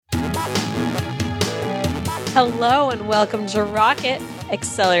Hello and welcome to Rocket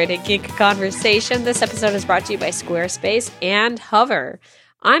Accelerated Geek Conversation. This episode is brought to you by Squarespace and Hover.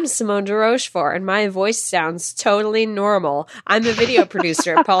 I'm Simone de Rochefort, and my voice sounds totally normal. I'm a video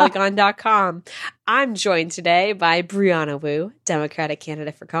producer at Polygon.com. I'm joined today by Brianna Wu, Democratic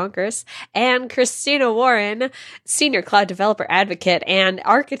candidate for Congress, and Christina Warren, Senior Cloud Developer Advocate and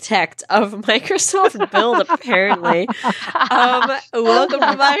Architect of Microsoft Build, apparently. Welcome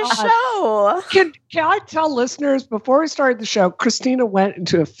to my show. Can I tell listeners, before we started the show, Christina went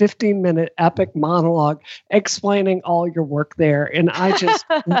into a 15-minute epic monologue explaining all your work there, and I just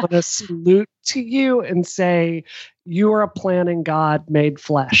want to salute to you and say you are a planning god made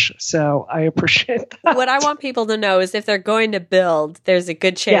flesh. So I appreciate that. What I want people to know is if they're going to build, there's a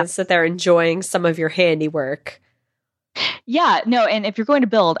good chance that they're enjoying some of your handiwork. Yeah, no, and if you're going to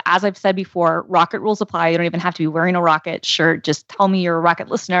build, as I've said before, rocket rules apply. You don't even have to be wearing a rocket shirt. Just tell me you're a rocket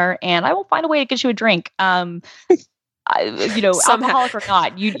listener, and I will find a way to get you a drink. Alcoholic or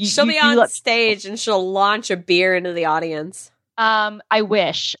not. She'll be on stage and she'll launch a beer into the audience. I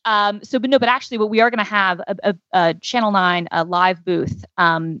wish. But actually, what we are going to have a Channel 9 live booth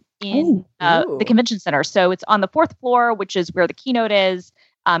in the convention center. So it's on the 4th floor, which is where the keynote is.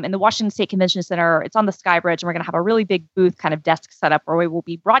 In the Washington State Convention Center, it's on the Sky Bridge, and we're going to have a really big booth kind of desk set up where we will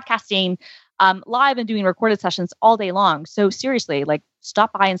be broadcasting live and doing recorded sessions all day long. So seriously,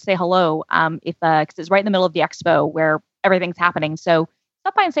 stop by and say hello because it's right in the middle of the expo where everything's happening. So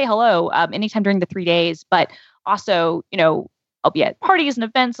stop by and say hello anytime during the 3 days. But also, I'll be at parties and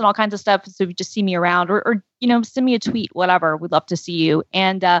events and all kinds of stuff. So if you just see me around or send me a tweet, whatever. We'd love to see you.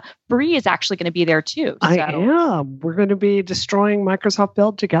 And Bree is actually going to be there too. I am. We're going to be destroying Microsoft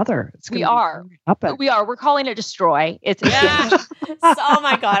Build together. We are. We're calling it Destroy. It's oh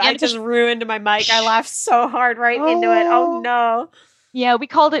my God. I just ruined my mic. I laughed so hard into it. Oh no. Yeah, we're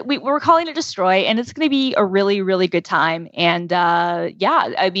calling it Destroy, and it's going to be a really, really good time. And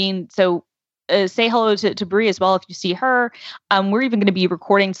say hello to Bree as well if you see her. We're even going to be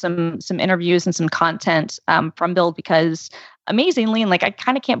recording some interviews and some content from Build because amazingly, and I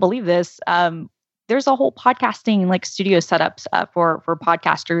kind of can't believe this, there's a whole podcasting studio setups for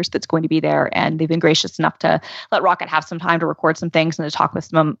podcasters that's going to be there, and they've been gracious enough to let Rocket have some time to record some things and to talk with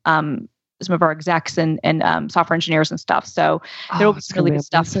some of our execs and software engineers and stuff. So there will be some really good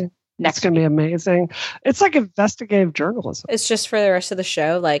stuff. It's going to be amazing. It's like investigative journalism. It's just for the rest of the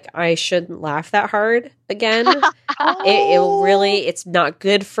show. I shouldn't laugh that hard again. It's not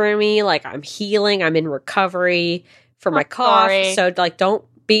good for me. I'm healing. I'm in recovery for my cough. Sorry. So don't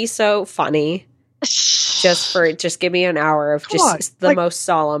be so funny. Just give me an hour of the most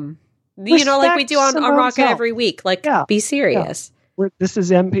solemn, we do on Rocket every week. Be serious. Yeah. This is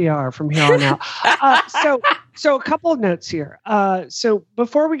NPR from here on out. So a couple of notes here. So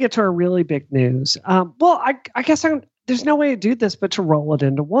before we get to our really big news, I guess there's no way to do this but to roll it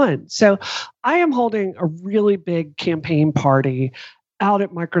into one. So I am holding a really big campaign party out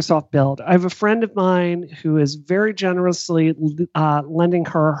at Microsoft Build. I have a friend of mine who is very generously lending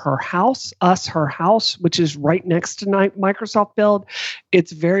her house, which is right next to Microsoft Build.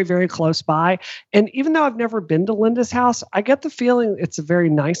 It's very, very close by. And even though I've never been to Linda's house, I get the feeling it's a very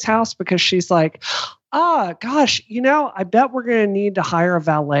nice house because she's like, gosh, I bet we're going to need to hire a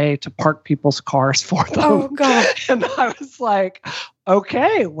valet to park people's cars for them. Oh, God. And I was like,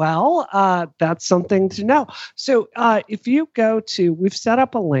 okay, well, that's something to know. So if you we've set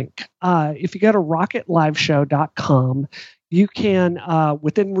up a link. If you go to rocketliveshow.com, you can,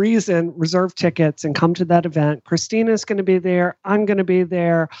 within reason, reserve tickets and come to that event. Christina's going to be there. I'm going to be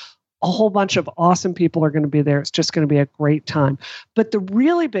there. A whole bunch of awesome people are going to be there. It's just going to be a great time. But the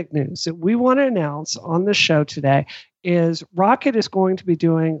really big news that we want to announce on the show today is Rocket is going to be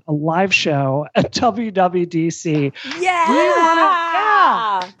doing a live show at WWDC.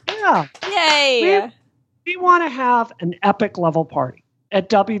 Yeah! Yay! We want to have an epic level party at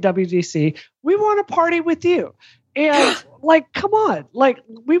WWDC. We want to party with you. And come on.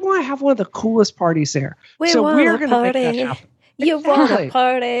 We want to have one of the coolest parties there. We're going to make that happen. You want a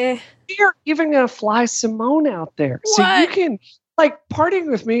party. We're even going to fly Simone out there. What? So you can,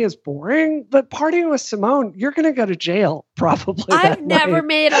 partying with me is boring, but partying with Simone, you're going to go to jail probably. I've never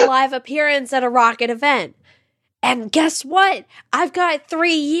made a live appearance at a Rocket event. And guess what? I've got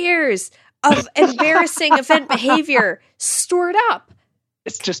 3 years of embarrassing event behavior stored up.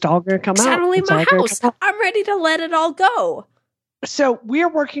 It's just all going to come out. It's not only my house. I'm ready to let it all go. So we are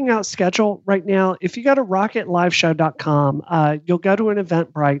working out schedule right now. If you go to rocketliveshow.com, you'll go to an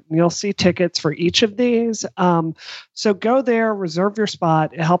Eventbrite and you'll see tickets for each of these. So go there, reserve your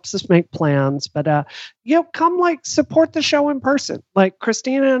spot. It helps us make plans. But come support the show in person. Like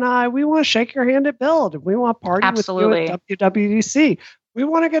Christina and I, we want to shake your hand at Build, and we want to party Absolutely. with you at WWDC. We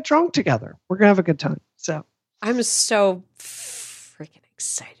want to get drunk together. We're gonna have a good time. So I'm so freaking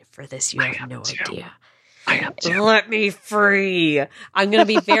excited for this. You have no idea. I am too. Let me free. I'm going to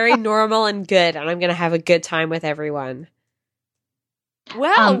be very normal and good, and I'm going to have a good time with everyone.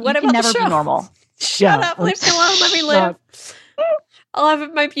 Well, what about never the show? Be normal. Shut up. Leave me alone. Let me live. I'll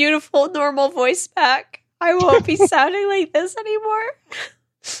have my beautiful, normal voice back. I won't be sounding like this anymore.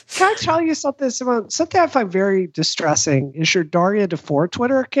 Can I tell you something, Simone? Something I find very distressing is your Daria DeFore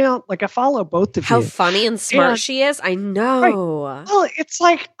Twitter account. Like, I follow both of you. How funny and smart she is. I know. Right. Well, it's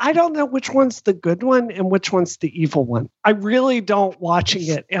like, I don't know which one's the good one and which one's the evil one. I really don't watching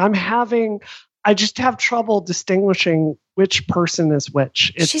it. I just have trouble distinguishing which person is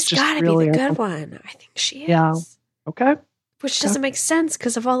which. She's got to be the good one. I think she is. Yeah. Okay. Which doesn't make sense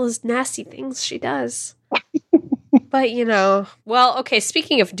because of all those nasty things she does. But,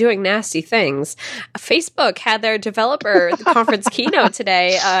 speaking of doing nasty things, Facebook had their developer conference keynote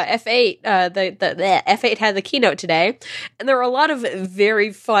today. F8, F8 had the keynote today. And there were a lot of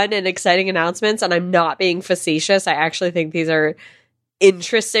very fun and exciting announcements. And I'm not being facetious. I actually think these are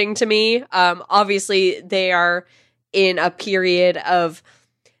interesting to me. Obviously, they are in a period of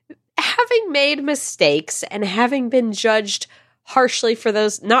having made mistakes and having been judged fairly for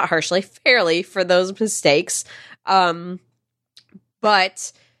those mistakes. But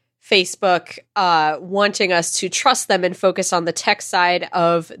Facebook, wanting us to trust them and focus on the tech side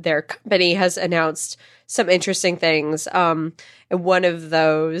of their company, has announced some interesting things. And one of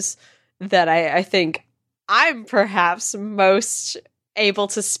those that I think I'm perhaps most able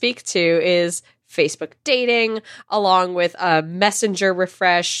to speak to is Facebook dating, along with a Messenger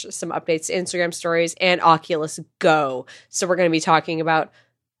refresh, some updates to Instagram stories, and Oculus Go. So we're going to be talking about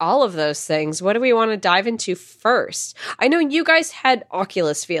all of those things. What do we want to dive into first? I know you guys had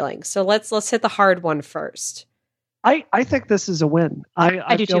Oculus feelings, so let's hit the hard one first. I think this is a win.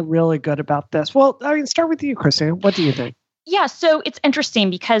 I feel too. Really good about this. Well, start with you, Christina. What do you think? Yeah, so it's interesting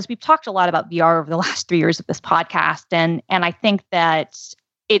because we've talked a lot about VR over the last 3 years of this podcast, and I think that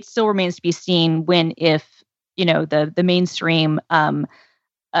it still remains to be seen if the mainstream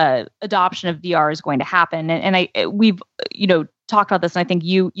adoption of VR is going to happen. And we've talked about this, and I think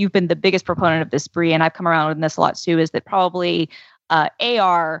you've been the biggest proponent of this, Bree, and I've come around on this a lot too, is that probably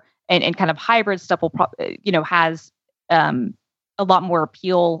AR and kind of hybrid stuff will has a lot more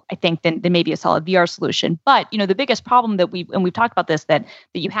appeal, I think, than maybe a solid VR solution. But the biggest problem that we've talked about this that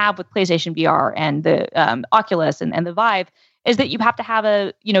you have with PlayStation VR and the Oculus and the Vive is that you have to have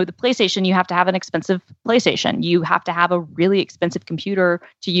the PlayStation, you have to have an expensive PlayStation. You have to have a really expensive computer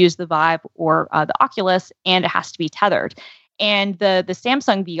to use the Vive or the Oculus, and it has to be tethered. And the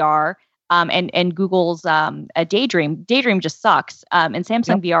Samsung VR and Google's Daydream just sucks. And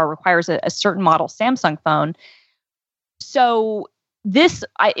Samsung VR requires a certain model Samsung phone. So this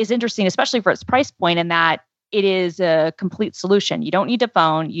is interesting, especially for its price point, in that it is a complete solution. You don't need a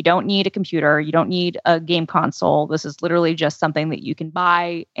phone. You don't need a computer. You don't need a game console. This is literally just something that you can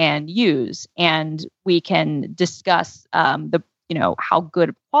buy and use. And we can discuss how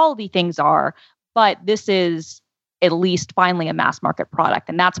good quality things are. But this is at least finally a mass market product.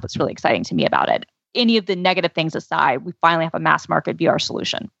 And that's what's really exciting to me about it. Any of the negative things aside, we finally have a mass market VR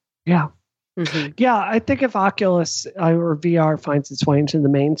solution. Yeah. Mm-hmm. Yeah, I think if Oculus or VR finds its way into the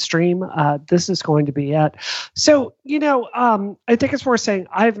mainstream, this is going to be it. So, I think it's worth saying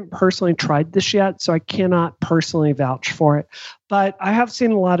I haven't personally tried this yet, so I cannot personally vouch for it. But I have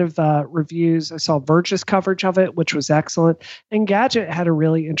seen a lot of reviews. I saw Verge's coverage of it, which was excellent. And Gadget had a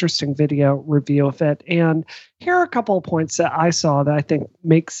really interesting video review of it. And here are a couple of points that I saw that I think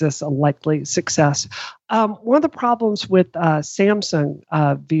makes this a likely success. One of the problems with Samsung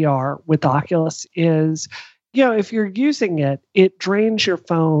VR with Oculus is, if you're using it, it drains your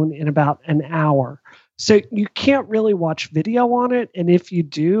phone in about an hour. So you can't really watch video on it. And if you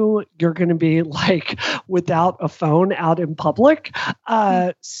do, you're going to be like without a phone out in public.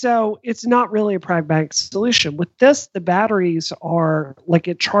 So it's not really a pragmatic solution. With this, the batteries are like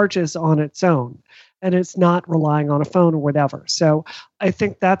it charges on its own and it's not relying on a phone or whatever. So I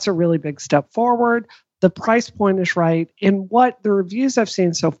think that's a really big step forward. The price point is right. And what the reviews I've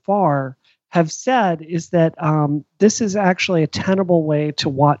seen so far have said is that this is actually a tenable way to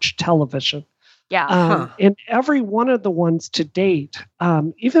watch television. Yeah. And every one of the ones to date,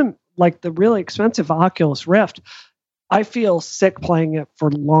 even like the really expensive Oculus Rift, I feel sick playing it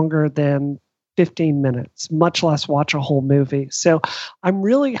for longer than 15 minutes, much less watch a whole movie. So I'm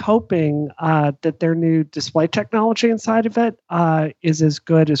really hoping that their new display technology inside of it is as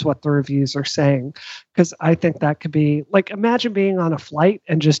good as what the reviews are saying. Because I think that could be, like, imagine being on a flight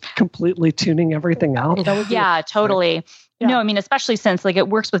and just completely tuning everything out. That would be totally. Yeah. No, I mean, especially since like it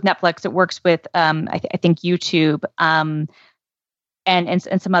works with Netflix, it works with I think YouTube. And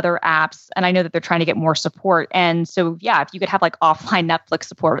some other apps. And I know that they're trying to get more support. And so, yeah, if you could have like offline Netflix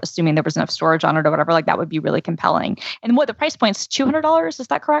support, assuming there was enough storage on it or whatever, like that would be really compelling. And what the price point's $200, is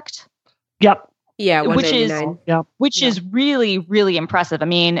that correct? Yep. Yeah, which is really, really impressive. I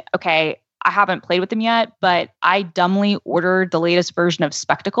mean, okay, I haven't played with them yet, but I dumbly ordered the latest version of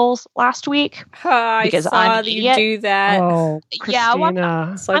Spectacles last week. Because I'm you do that. Oh, Christina.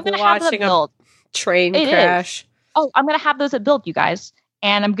 Yeah, it's like I'm going to have them build. Train crash. Oh, I'm going to have those at Build, you guys.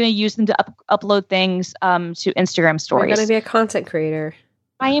 And I'm going to use them to upload things to Instagram stories. You're going to be a content creator.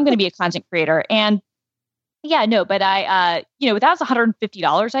 I am going to be a content creator. And yeah, no, but that was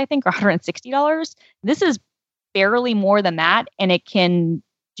 $150, I think, or $160. This is barely more than that. And it can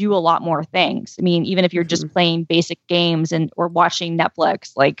do a lot more things. I mean, even if you're just playing basic games or watching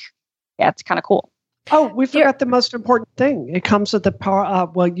Netflix, like, yeah, it's kind of cool. Oh, we forgot the most important thing. It comes with the power.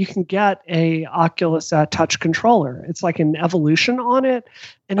 Well, you can get a Oculus Touch controller. It's like an evolution on it.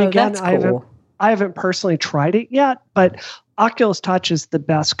 And again, cool. I haven't personally tried it yet, but Oculus Touch is the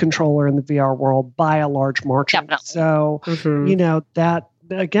best controller in the VR world by a large margin. Definitely. So, that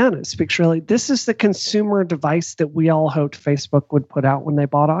again, it speaks really. This is the consumer device that we all hoped Facebook would put out when they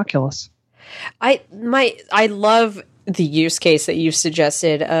bought Oculus. I love the use case that you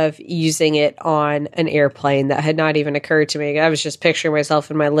suggested of using it on an airplane that had not even occurred to me. I was just picturing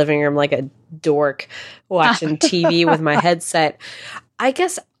myself in my living room like a dork watching TV with my headset. I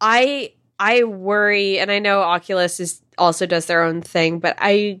guess I worry, and I know Oculus also does their own thing, but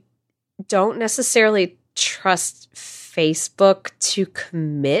I don't necessarily trust Facebook to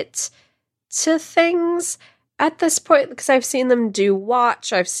commit to things at this point, because I've seen them do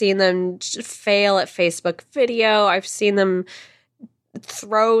Watch, I've seen them fail at Facebook video, I've seen them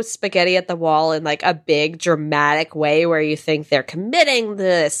throw spaghetti at the wall in like a big dramatic way where you think they're committing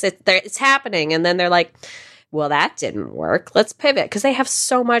this, it's happening, and then they're like, well, that didn't work, let's pivot, because they have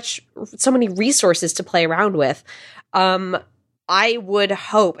so many resources to play around with. I would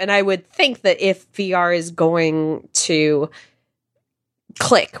hope, and I would think that if VR is going to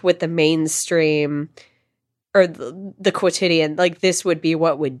click with the mainstream or the quotidian, like this would be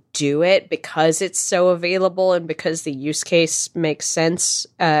what would do it, because it's so available and because the use case makes sense,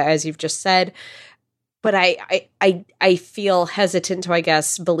 as you've just said. But I feel hesitant to, I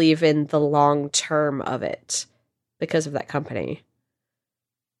guess, believe in the long term of it because of that company.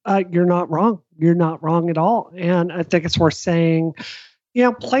 You're not wrong. You're not wrong at all. And I think it's worth saying,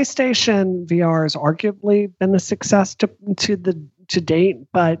 PlayStation VR has arguably been a success to date,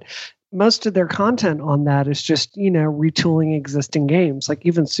 but most of their content on that is just, retooling existing games. Like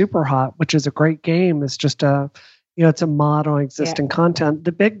even Superhot, which is a great game, is just it's a mod on existing content.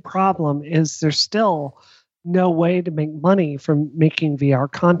 The big problem is there's still no way to make money from making VR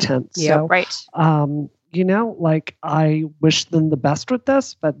content. Yeah, so, right. I wish them the best with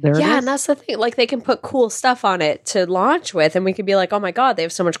this, but there it is. Yeah, and that's the thing. Like, they can put cool stuff on it to launch with, and we could be like, oh my God, they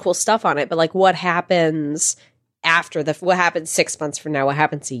have so much cool stuff on it. But like, what happens after what happens 6 months from now? What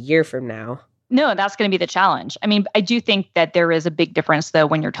happens a year from now? No, that's going to be the challenge. I mean, I do think that there is a big difference, though,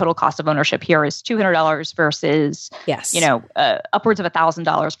 when your total cost of ownership here is $200 versus, upwards of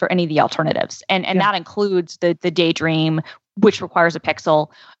 $1,000 for any of the alternatives. And that includes the Daydream, which requires a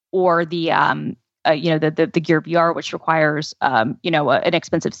Pixel, or the Gear VR, which requires, an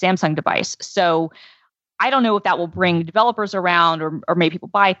expensive Samsung device. So I don't know if that will bring developers around or make people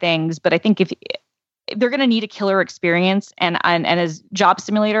buy things, but I think if they're going to need a killer experience, and as Job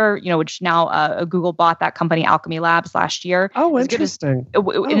Simulator, which now Google bought that company Alchemy Labs last year. Oh, interesting.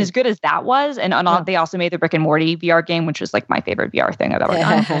 And as good as that was, and they also made the Rick and Morty VR game, which is like my favorite VR thing I've ever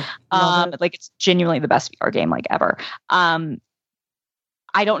done. Like, it's genuinely the best VR game like ever.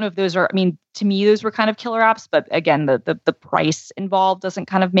 I don't know if those are, I mean, to me, those were kind of killer apps, but again, the price involved doesn't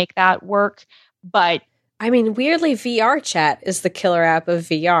kind of make that work. But I mean, weirdly, VR Chat is the killer app of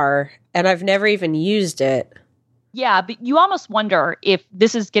VR, and I've never even used it. Yeah, but you almost wonder if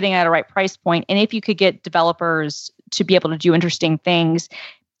this is getting at a right price point, and if you could get developers to be able to do interesting things,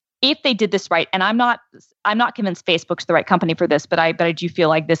 if they did this right. And I'm not convinced Facebook's the right company for this, but I do feel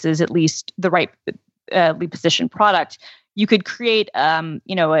like this is at least the right positioned product. You could create, a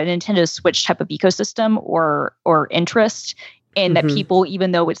Nintendo Switch type of ecosystem or interest in that people,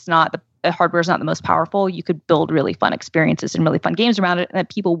 even though it's not the hardware is not the most powerful, you could build really fun experiences and really fun games around it, and that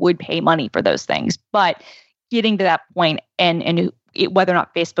people would pay money for those things. But getting to that point and whether or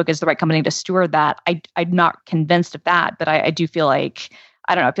not Facebook is the right company to steward that, I'm not convinced of that. But I do feel like,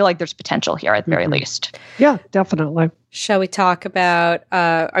 I don't know, I feel like there's potential here at the very least. Yeah, definitely. Shall we talk about,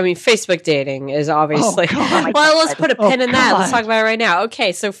 Facebook dating is obviously, well, let's put a pin in that. Let's talk about it right now.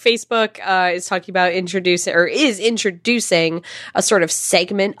 Okay, so Facebook is talking about introducing a sort of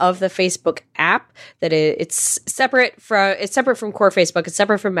segment of the Facebook app that it's separate from core Facebook. It's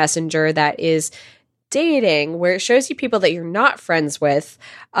separate from Messenger, that is dating, where it shows you people that you're not friends with,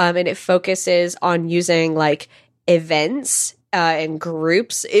 and it focuses on using like events and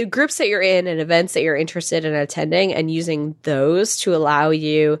groups that you're in and events that you're interested in attending, and using those to allow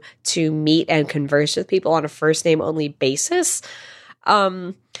you to meet and converse with people on a first name only basis,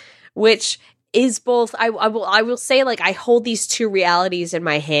 which is both, I will say, like, I hold these two realities in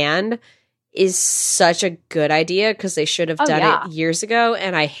my hand, is such a good idea, because they should have done it years ago,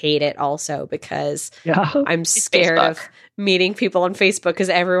 and I hate it also because I'm scared of meeting people on Facebook, because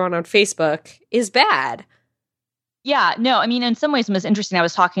everyone on Facebook is bad. Yeah, no, I mean, in some ways it was interesting. I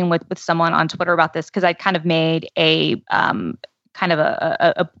was talking with someone on Twitter about this, because I kind of made a kind of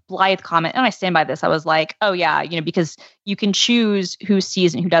a blithe comment, and I stand by this. I was like, oh yeah, because you can choose who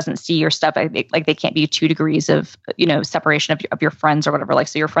sees and who doesn't see your stuff. Like they can't be 2 degrees of, separation of your friends or whatever. Like,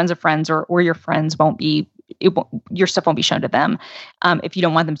 so your friends of friends or your friends your stuff won't be shown to them if you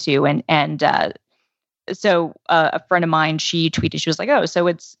don't want them to. So a friend of mine, she tweeted, she was like, oh, so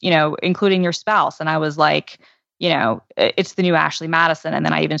it's, including your spouse. And I was like, it's the new Ashley Madison. And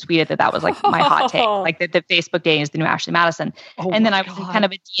then I even tweeted that was like my hot take, like that the Facebook dating is the new Ashley Madison. And then I was in kind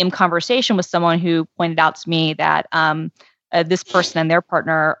of a DM conversation with someone who pointed out to me that this person and their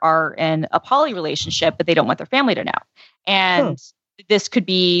partner are in a poly relationship, but they don't want their family to know. And this could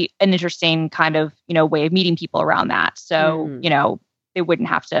be an interesting kind of, way of meeting people around that. So, they wouldn't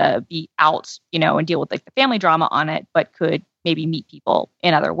have to be out, and deal with like the family drama on it, but could maybe meet people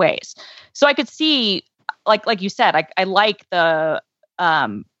in other ways. So I could see, like you said, I like the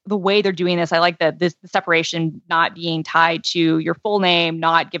way they're doing this. I like the separation not being tied to your full name,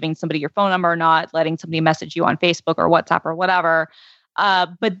 not giving somebody your phone number, not letting somebody message you on Facebook or WhatsApp or whatever.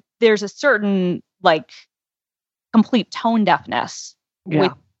 But there's a certain like complete tone deafness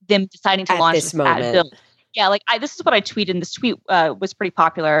with them deciding to launch this moment. Yeah, like this is what I tweeted, and this tweet was pretty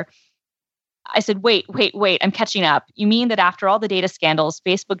popular. I said, wait, I'm catching up. You mean that after all the data scandals,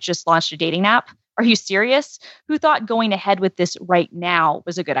 Facebook just launched a dating app? Are you serious? Who thought going ahead with this right now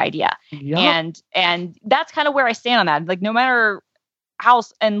was a good idea? Yep. And that's kind of where I stand on that. Like, no matter how,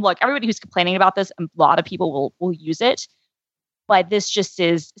 and look, everybody who's complaining about this, a lot of people will use it, but this just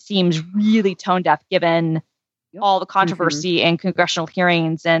seems really tone deaf given all the controversy and congressional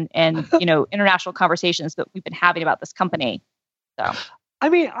hearings and international conversations that we've been having about this company. So. I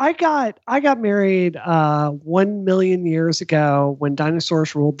mean, I got married 1 million years ago when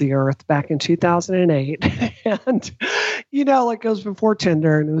dinosaurs ruled the earth back in 2008. And, it goes before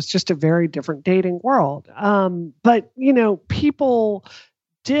Tinder, and it was just a very different dating world. But, people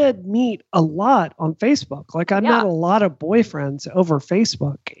did meet a lot on Facebook. Like, I met a lot of boyfriends over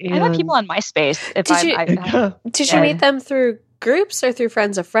Facebook. And I met people on MySpace. Did you meet them through groups or through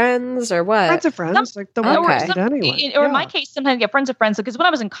friends of friends or what? Friends of friends, like the one anyway. Or in my case, sometimes get friends of friends. Because when I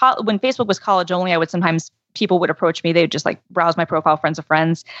was in when Facebook was college only, I would sometimes people would approach me. They would just like browse my profile, friends of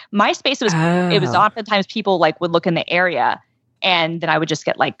friends. MySpace it was oftentimes people like would look in the area, and then I would just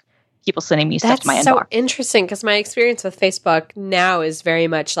get like people sending me stuff to my inbox. That's so interesting, because my experience with Facebook now is very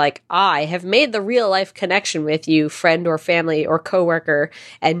much like, I have made the real life connection with you, friend or family or coworker,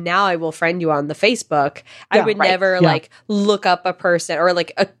 and now I will friend you on the Facebook. I would never like look up a person or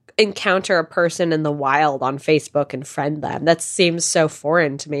like encounter a person in the wild on Facebook and friend them. That seems so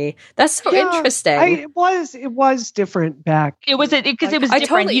foreign to me. That's so interesting. It was different back. It was because it was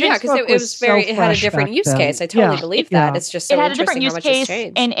different. Totally, because it had a different use case. I totally believe that. It's just so it had a different use case,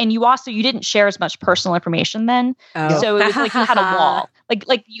 and you didn't share as much personal information then. So it was like you had a wall.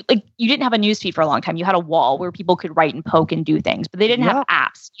 Like you didn't have a newsfeed for a long time. You had a wall where people could write and poke and do things, but they didn't have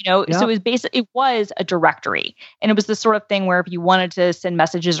apps. So it was it was a directory, and it was the sort of thing where if you wanted to send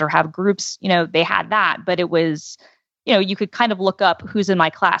messages or have groups, they had that, but it was, you could kind of look up who's in my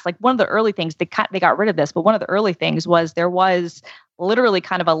class. Like one of the early things, they got rid of this, but one of the early things was there was literally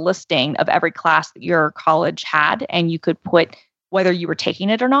kind of a listing of every class that your college had, and you could put whether you were taking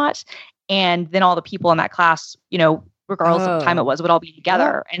it or not. And then all the people in that class, regardless of the time it was, would all be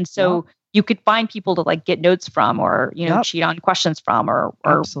together. And so you could find people to like get notes from or, cheat on questions from or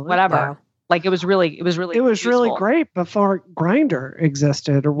whatever. Wow. Like it was really useful. great before Grindr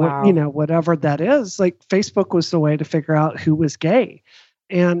existed or Wow. whatever that is. Like Facebook was the way to figure out who was gay.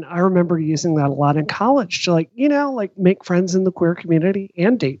 And I remember using that a lot in college to make friends in the queer community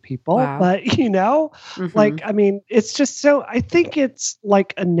and date people. Wow. But, it's just I think it's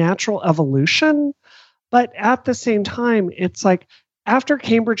like a natural evolution. But at the same time, it's like after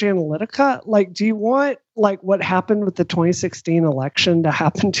Cambridge Analytica, do you want what happened with the 2016 election to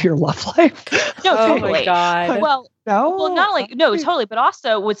happen to your love life? No, oh totally. my God. Well, totally. But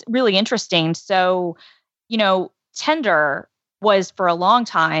also what's really interesting. So, Tinder was for a long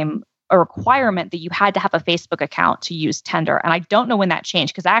time a requirement that you had to have a Facebook account to use Tinder. And I don't know when that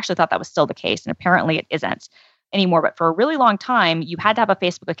changed because I actually thought that was still the case. And apparently it isn't anymore. But for a really long time, you had to have a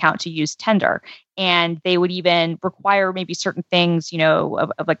Facebook account to use Tinder. And they would even require maybe certain things,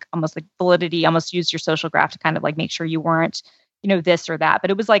 of like almost like validity, almost use your social graph to kind of like make sure you weren't, this or that. But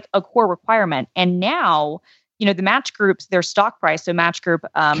it was like a core requirement. And now, the Match Group's their stock price. So Match Group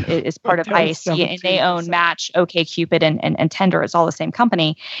is part of IAC, and they own Match, OkCupid, and Tinder. It's all the same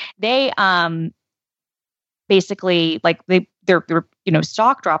company. They basically their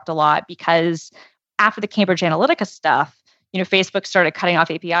stock dropped a lot because after the Cambridge Analytica stuff, Facebook started cutting off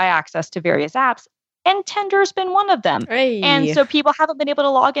API access to various apps, and Tinder's been one of them. Hey. And so people haven't been able to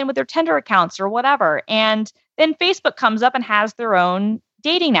log in with their Tinder accounts or whatever. And then Facebook comes up and has their own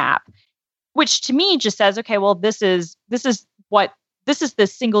dating app, which to me just says, okay, well, this is the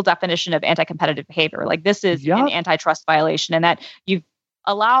single definition of anti-competitive behavior. Like this is an antitrust violation, and that you've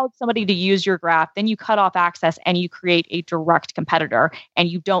allowed somebody to use your graph, then you cut off access and you create a direct competitor, and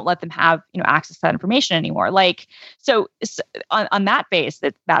you don't let them have access to that information anymore. Like so on that base,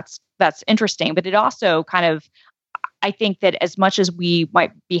 that's interesting, but it also kind of, I think that as much as we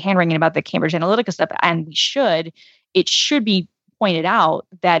might be hand-wringing about the Cambridge Analytica stuff, and it should be pointed out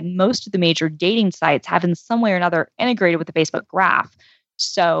that most of the major dating sites have in some way or another integrated with the Facebook graph.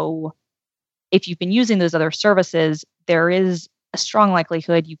 So if you've been using those other services, there is a strong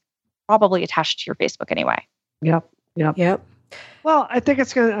likelihood you probably attached to your Facebook anyway. Yep. Well, I think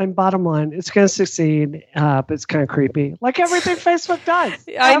it's going to, bottom line, it's going to succeed, but it's kind of creepy. Like everything Facebook does.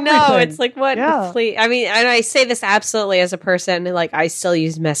 I know. It's like, what? Yeah. I mean, and I say this absolutely as a person, like I still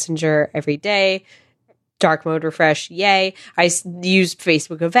use Messenger every day. Dark mode refresh, yay. I use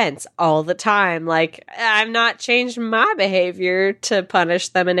Facebook events all the time. Like, I've not changed my behavior to punish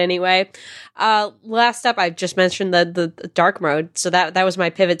them in any way. Last up, I just mentioned the dark mode. So that was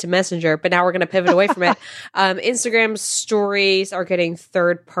my pivot to Messenger, but now we're going to pivot away from it. Instagram stories are getting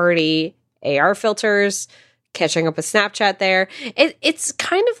third-party AR filters, catching up with Snapchat there. It's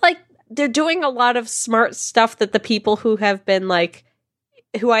kind of like they're doing a lot of smart stuff that the people who have been like,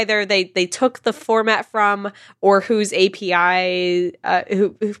 who either they took the format from or whose API,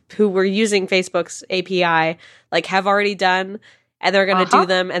 who were using Facebook's API, like have already done, and they're going to do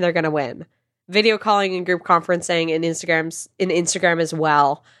them and they're going to win. Video calling and group conferencing in Instagram as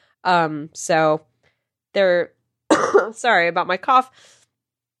well. So they're, sorry about my cough.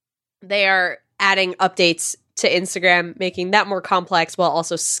 They are adding updates to Instagram, making that more complex while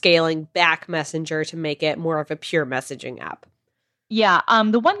also scaling back Messenger to make it more of a pure messaging app. Yeah.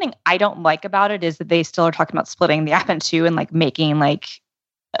 The one thing I don't like about it is that they still are talking about splitting the app in two and like making like,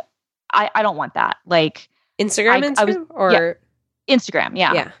 I don't want that. Like Instagram Instagram.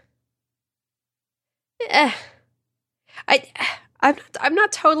 Yeah. Yeah. I'm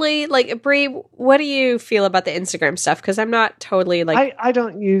not totally like, Brie, what do you feel about the Instagram stuff? Because I'm not totally like, I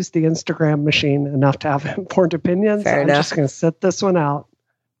don't use the Instagram machine enough to have informed opinions. Fair I'm enough. just going to sit this one out.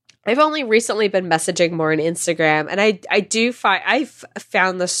 I've only recently been messaging more on Instagram, and I've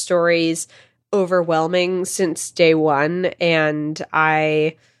found the stories overwhelming since day one, and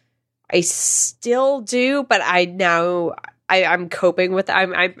I still do, but I'm coping with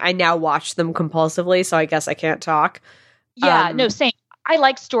I now watch them compulsively, so I guess I can't talk. Yeah, no, same. I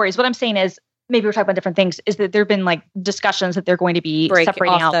like stories. What I'm saying is, maybe we're talking about different things, is that there have been like discussions that they're going to be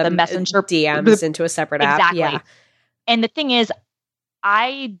separating out the Messenger DMs into a separate app. Exactly. Yeah. And the thing is,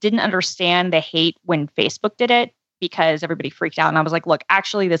 I didn't understand the hate when Facebook did it because everybody freaked out. And I was like, look,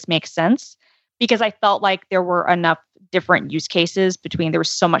 actually, this makes sense, because I felt like there were enough different use cases there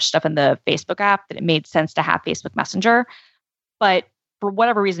was so much stuff in the Facebook app that it made sense to have Facebook Messenger. But for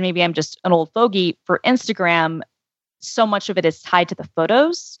whatever reason, maybe I'm just an old fogey, for Instagram, so much of it is tied to the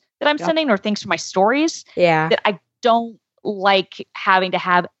photos that I'm sending or things from my stories that I don't like having to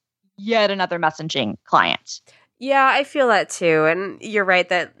have yet another messaging client. Yeah, I feel that too. And you're right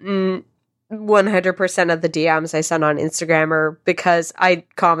that 100% of the DMs I send on Instagram are because I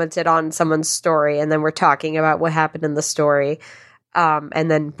commented on someone's story and then we're talking about what happened in the story.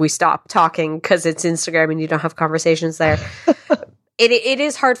 And then we stop talking because it's Instagram and you don't have conversations there. It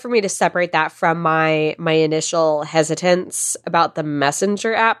is hard for me to separate that from my initial hesitance about the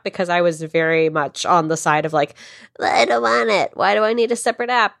Messenger app, because I was very much on the side of like, I don't want it. Why do I need a separate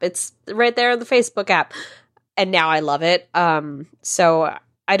app? It's right there on the Facebook app. And now I love it. So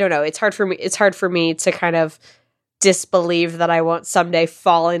I don't know. It's hard for me to kind of disbelieve that I won't someday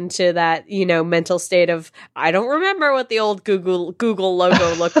fall into that, mental state of, I don't remember what the old Google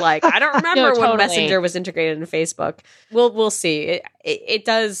logo looked like. I don't remember No, totally. when Messenger was integrated into Facebook. We'll see. It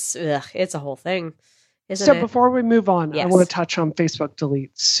does. It's a whole thing, isn't it? So before we move on, Yes. I want to touch on Facebook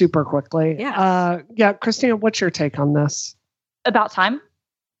delete super quickly. Yeah. Christina, what's your take on this? About time.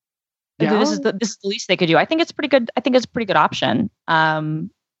 Yeah. This is the least they could do. I think it's pretty good. I think it's a pretty good option.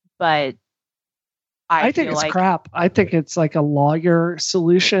 But I think it's crap. I think it's like a lawyer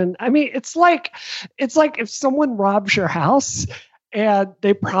solution. I mean, it's like if someone robs your house and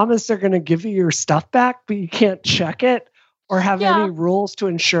they promise they're going to give you your stuff back, but you can't check it or have any rules to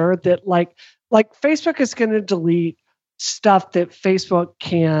ensure that like Facebook is going to delete stuff that Facebook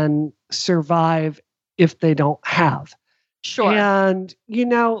can survive if they don't have. Sure. And,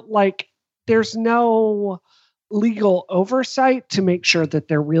 there's no legal oversight to make sure that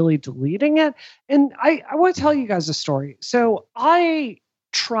they're really deleting it. And I want to tell you guys a story. So I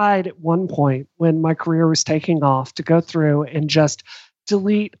tried at one point when my career was taking off to go through and just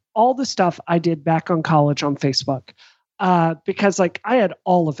delete all the stuff I did back on college on Facebook. Because I had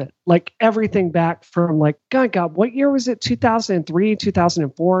all of it, like everything back from God, what year was it? 2003,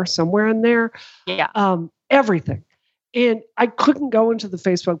 2004, somewhere in there. Yeah. Everything. And I couldn't go into the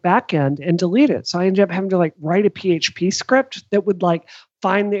Facebook backend and delete it. So I ended up having to write a PHP script that would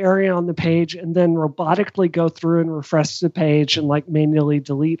find the area on the page and then robotically go through and refresh the page and manually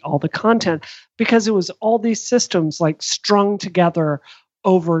delete all the content, because it was all these systems strung together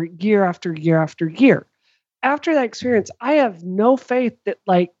over year after year after year. After that experience, I have no faith that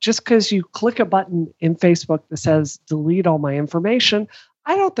just because you click a button in Facebook that says delete all my information,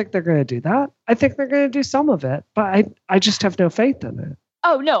 I don't think they're going to do that. I think they're going to do some of it, but I just have no faith in it.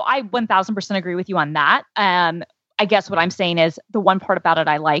 Oh, no, I 1000% agree with you on that. I guess what I'm saying is the one part about it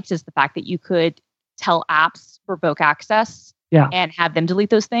I liked is the fact that you could tell apps revoke access and have them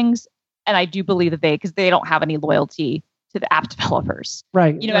delete those things. And I do believe that because they don't have any loyalty to the app developers.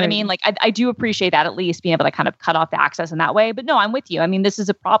 Right. You know what I mean? I do appreciate that, at least being able to kind of cut off the access in that way. But no, I'm with you. I mean, this is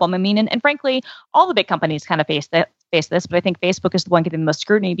a problem. I mean, and frankly, all the big companies kind of face this, but I think Facebook is the one getting the most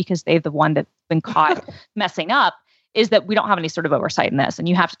scrutiny because they're the one that's been caught messing up, is that we don't have any sort of oversight in this, and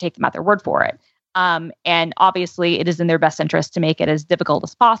you have to take them at their word for it. And obviously it is in their best interest to make it as difficult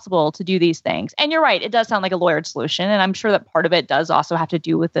as possible to do these things. And you're right, it does sound like a lawyered solution. And I'm sure that part of it does also have to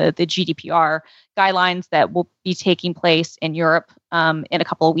do with the GDPR guidelines that will be taking place in Europe in a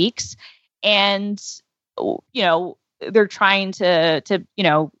couple of weeks. And, they're trying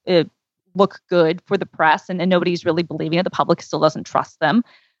to look good for the press, and nobody's really believing it. The public still doesn't trust them.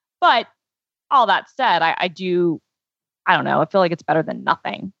 But all that said, I don't know. I feel like it's better than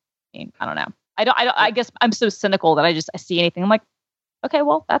nothing. I mean, I don't know. I guess I'm so cynical that I see anything, I'm like, okay,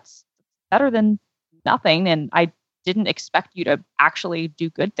 well, that's better than nothing. And I didn't expect you to actually do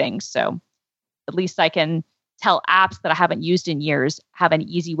good things. So at least I can tell apps that I haven't used in years have an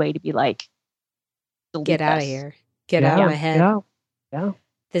easy way to be get out of here. Get out of my head. Yeah.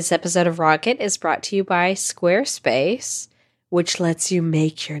 This episode of Rocket is brought to you by Squarespace, which lets you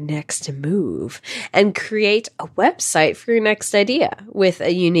make your next move and create a website for your next idea with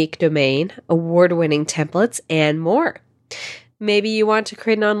a unique domain, award-winning templates, and more. Maybe you want to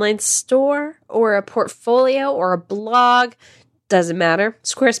create an online store or a portfolio or a blog. Doesn't matter.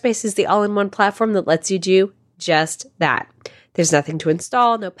 Squarespace is the all-in-one platform that lets you do just that. There's nothing to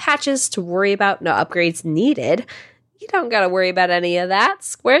install, no patches to worry about, no upgrades needed. You don't got to worry about any of that.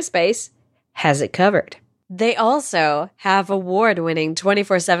 Squarespace has it covered. They also have award-winning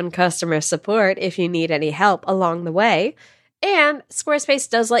 24/7 customer support if you need any help along the way. And Squarespace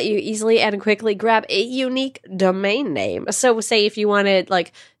does let you easily and quickly grab a unique domain name. So say if you wanted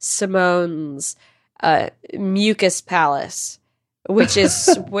Simone's Mucus Palace, which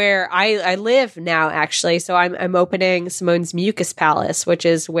is where I live now, actually. So I'm opening Simone's Mucus Palace, which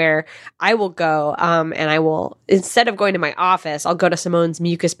is where I will go. And I will, instead of going to my office, I'll go to Simone's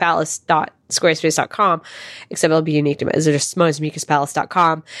Mucus Palace.squarespace.com, except it'll be unique to me. It's just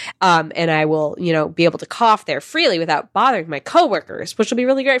Simone'sMucusPalace.com. And I will, be able to cough there freely without bothering my coworkers, which will be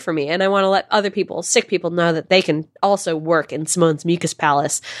really great for me. And I want to let other people, sick people, know that they can also work in Simone's Mucus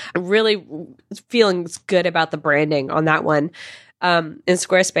Palace. I'm really feeling good about the branding on that one. in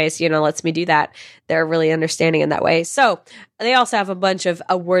Squarespace, lets me do that. They're really understanding in that way. So they also have a bunch of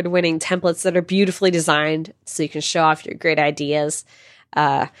award-winning templates that are beautifully designed so you can show off your great ideas.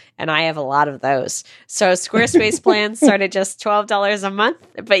 And I have a lot of those. So Squarespace plans start at just $12 a month,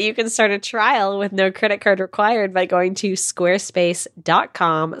 but you can start a trial with no credit card required by going to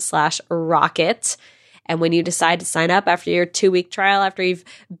squarespace.com/rocket. And when you decide to sign up after your 2-week trial, after you've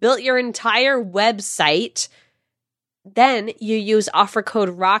built your entire website, then you use offer code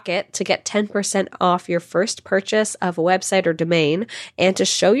ROCKET to get 10% off your first purchase of a website or domain and to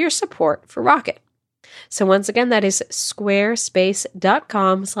show your support for Rocket. So once again, that is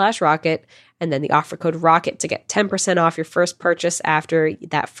squarespace.com/rocket and then the offer code ROCKET to get 10% off your first purchase after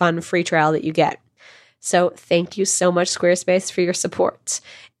that fun free trial that you get. So thank you so much, Squarespace, for your support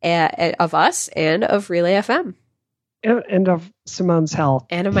of us and of Relay FM. And of Simone's health.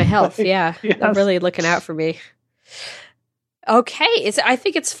 And of my health, yeah. Yes. They're really looking out for me. Okay, I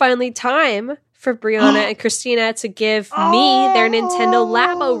think it's finally time for Brianna and Christina to give me their Nintendo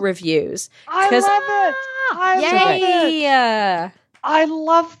Labo reviews. I love it. Yay! I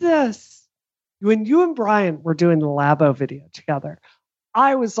love this. When you and Brian were doing the Labo video together,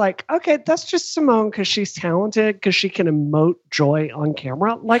 I was like, okay, that's just Simone because she's talented, because she can emote joy on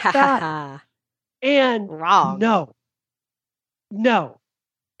camera like that. And wrong. No.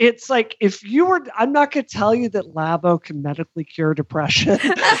 It's like if you were, I'm not going to tell you that Labo can medically cure depression.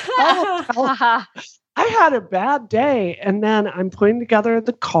 I had a bad day and then I'm putting together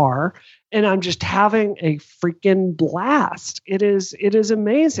the car and I'm just having a freaking blast. It is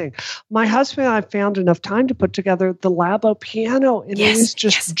amazing. My husband and I found enough time to put together the Labo piano and it is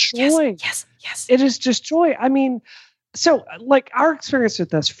just joy. Yes. It is just joy. I mean, so like our experience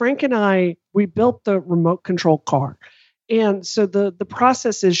with this, Frank and I, we built the remote control car. And so the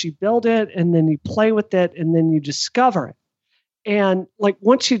process is you build it and then you play with it and then you discover it. And like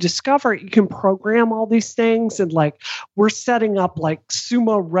once you discover it, you can program all these things. And like we're setting up like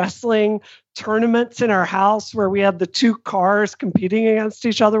sumo wrestling tournaments in our house where we have the two cars competing against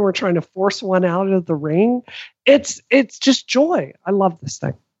each other. We're trying to force one out of the ring. It's just joy. I love this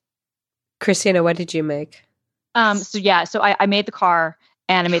thing. Christina, what did you make? So I made the car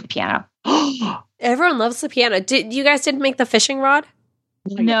and I made the piano. Everyone loves the piano. You guys didn't make the fishing rod?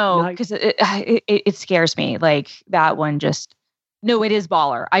 No, because it scares me. Like that one just, no, it is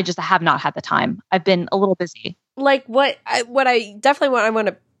baller. I just have not had the time. I've been a little busy. Like what I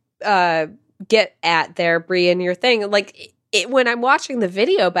want to get at there, Brie, and your thing. Like when I'm watching the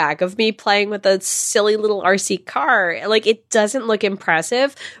video back of me playing with a silly little RC car, like it doesn't look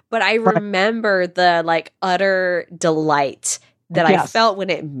impressive, but I remember the like utter delight that I felt when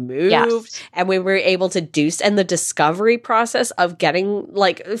it moved and we were able to do, and the discovery process of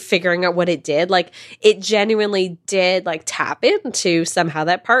figuring out what it did, like it genuinely did like tap into somehow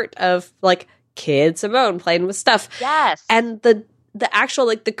that part of like kid Simone playing with stuff. Yes. And the actual,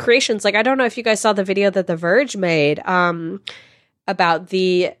 like the creations, like I don't know if you guys saw the video that The Verge made about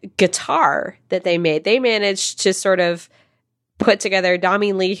the guitar that they made. They managed to sort of put together,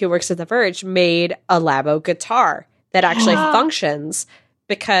 Dami Lee, who works at The Verge, made a Labo guitar that actually functions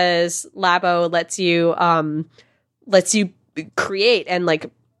because Labo lets you create and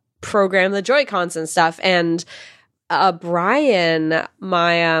like program the Joy-Cons and stuff. And Brian,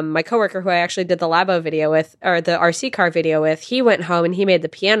 my coworker who I actually did the Labo video with, or the RC car video with, he went home and he made the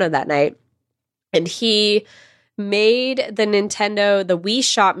piano that night. And he made the Wii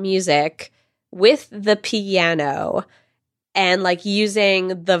Shop music with the piano. And like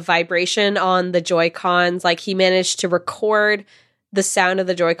using the vibration on the Joy-Cons, like he managed to record the sound of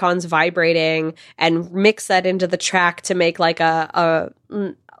the Joy-Cons vibrating and mix that into the track to make like a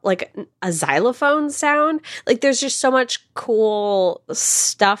xylophone sound. Like there's just so much cool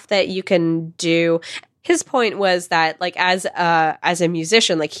stuff that you can do. His point was that like as a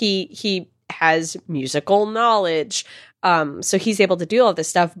musician, like he has musical knowledge, so he's able to do all this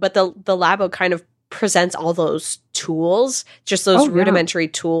stuff. But the Labo kind of presents all those tools, just those rudimentary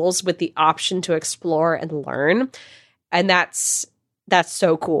tools with the option to explore and learn. And that's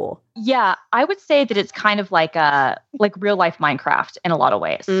so cool. Yeah, I would say that it's kind of like real life Minecraft in a lot of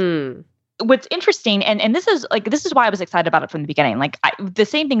ways. What's interesting, and this is why I was excited about it from the beginning. Like the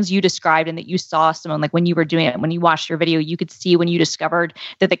same things you described and that you saw, Simone, like when you were doing it, when you watched your video, you could see when you discovered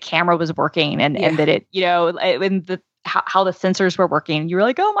that the camera was working and that it, and how the sensors were working. You were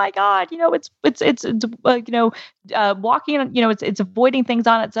like, oh my God, it's walking, it's avoiding things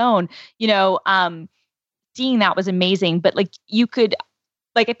on its own, seeing that was amazing. But like you could,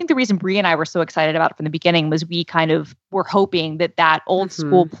 like, I think the reason Bree and I were so excited about it from the beginning was we kind of were hoping that old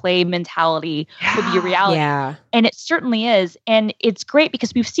school play mentality would be a reality. Yeah. And it certainly is. And it's great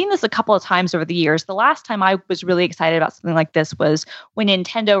because we've seen this a couple of times over the years. The last time I was really excited about something like this was when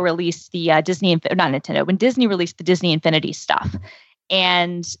Nintendo released the when Disney released the Disney Infinity stuff.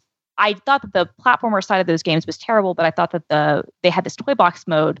 And I thought that the platformer side of those games was terrible, but I thought that they had this toy box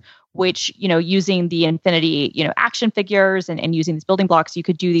mode, which, using the Infinity, action figures and using these building blocks, you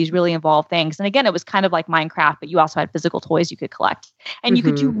could do these really involved things. And again, it was kind of like Minecraft, but you also had physical toys you could collect and you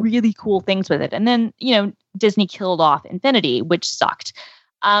could do really cool things with it. And then, Disney killed off Infinity, which sucked.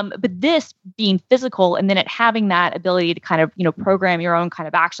 But this being physical and then it having that ability to kind of, program your own kind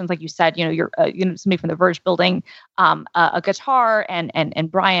of actions, like you said, you're somebody from The Verge building a guitar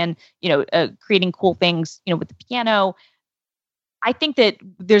and Brian, creating cool things, with the piano. I think that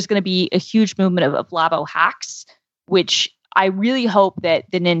there's going to be a huge movement of Labo hacks, which I really hope that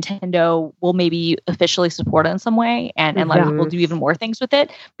the Nintendo will maybe officially support it in some way and let people do even more things with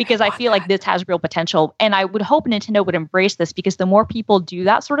it, because I feel like this has real potential. And I would hope Nintendo would embrace this, because the more people do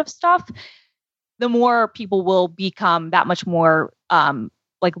that sort of stuff, the more people will become that much more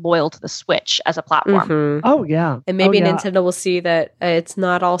loyal to the Switch as a platform. Oh, yeah. And maybe Nintendo will see that it's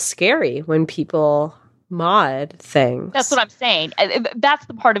not all scary when people mod things. That's what I'm saying. That's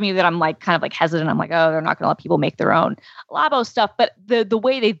the part of me that I'm kind of hesitant. I'm like, oh, they're not going to let people make their own Labo stuff. But the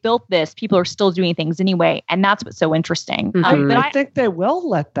way they've built this, people are still doing things anyway, and that's what's so interesting. I think they will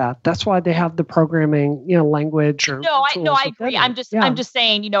let that. That's why they have the programming, language or. No, I agree. I'm just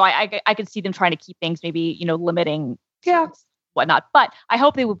saying, I could see them trying to keep things maybe, limiting. Yeah. Whatnot, but I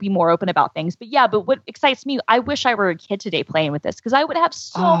hope they would be more open about things. But what excites me, I wish I were a kid today playing with this, because I would have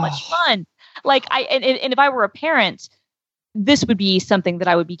so much fun. And if I were a parent, this would be something that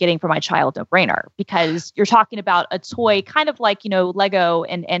I would be getting for my child, no brainer, because you're talking about a toy kind of like, Lego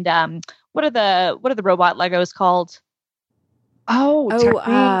and what are the robot Legos called?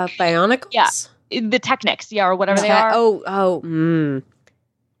 Bionicles? Yeah. The Technics, or whatever they are.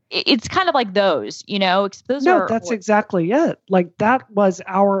 It's kind of like those, that's exactly it. That was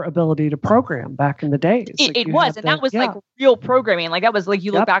our ability to program back in the days. It was, and that was real programming. That was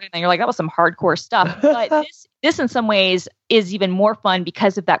you look back and you're like, that was some hardcore stuff. But this in some ways is even more fun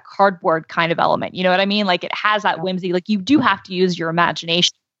because of that cardboard kind of element. You know what I mean? It has that whimsy. You do have to use your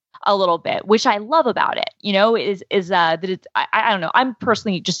imagination a little bit, which I love about it. Is that it's, I don't know. I'm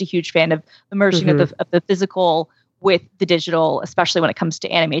personally just a huge fan of the merging of the physical with the digital, especially when it comes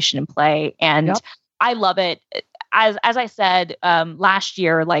to animation and play. And I love it. As I said, last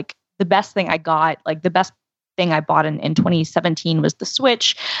year, the best thing I got, the best thing I bought in 2017 was the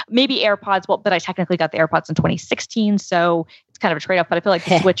Switch, maybe AirPods. Well, but I technically got the AirPods in 2016. So it's kind of a trade-off, but I feel like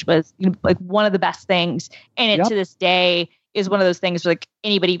the Switch was one of the best things. And it to this day is one of those things where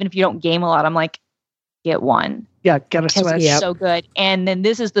anybody, even if you don't game a lot, I'm like, get one. Yeah, get a Switch. It's so good. And then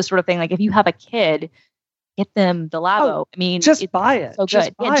this is the sort of thing, if you have a kid, get them the Labo. I mean, just buy it. So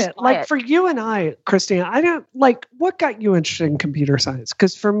just buy it. Buy it. For you and I, Christina, I don't what got you interested in computer science?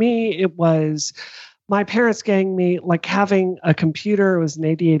 Because for me, it was my parents getting me having a computer. It was an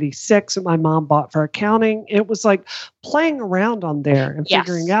 8086 that my mom bought for accounting. It was playing around on there and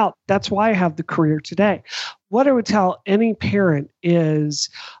figuring out. That's why I have the career today. What I would tell any parent is,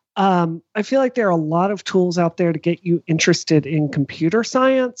 I feel like there are a lot of tools out there to get you interested in computer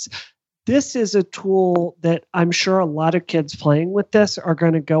science. This is a tool that I'm sure a lot of kids playing with this are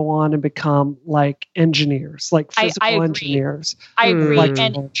going to go on and become engineers, physical engineers. I agree.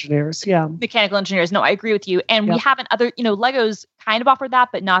 Engineers, yeah. Mechanical engineers. No, I agree with you. And we have Legos kind of offer that,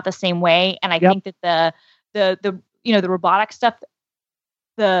 but not the same way. And I think that the robotic stuff,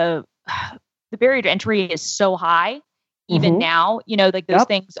 the barrier to entry is so high, even now, those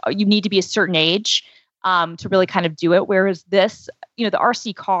things, you need to be a certain age to really kind of do it. Whereas this, the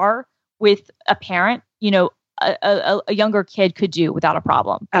RC car, with a parent, a younger kid could do without a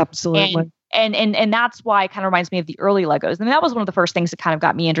problem. Absolutely. And that's why it kind of reminds me of the early Legos. And that was one of the first things that kind of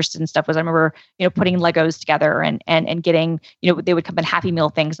got me interested in stuff. Was I remember, putting Legos together and getting, they would come in Happy Meal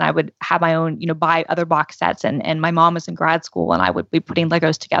things, and I would have my own, buy other box sets. And my mom was in grad school, and I would be putting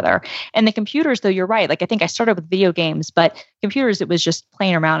Legos together. And the computers, though, you're right. I think I started with video games, but computers, it was just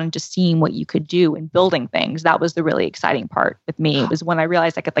playing around and just seeing what you could do and building things. That was the really exciting part with me. It was when I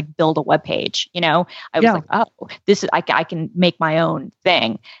realized I could build a web page. I was like, oh, this is I can make my own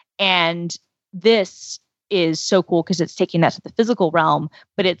thing. And this is so cool because it's taking that to the physical realm,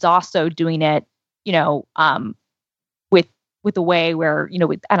 but it's also doing it, with a way where,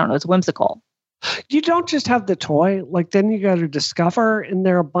 I don't know, it's whimsical. You don't just have the toy, like then you got to discover, and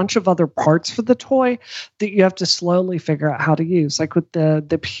there are a bunch of other parts for the toy that you have to slowly figure out how to use. Like with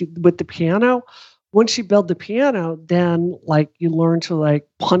the piano, once you build the piano, then like you learn to like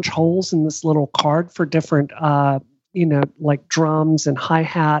punch holes in this little card for different like drums and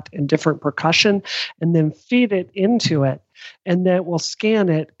hi-hat and different percussion, and then feed it into it, and then it will scan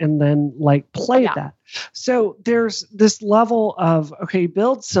it and then like play that. So there's this level of, okay, you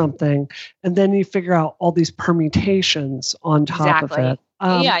build something and then you figure out all these permutations on top of it.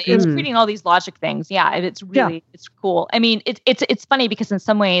 It's creating all these logic things. Yeah, it's really it's cool. I mean, it's funny because in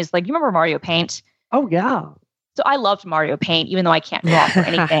some ways, like, you remember Mario Paint? Oh yeah. So I loved Mario Paint, even though I can't draw for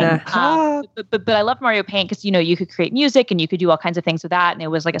anything. But I loved Mario Paint because, you could create music and you could do all kinds of things with that. And it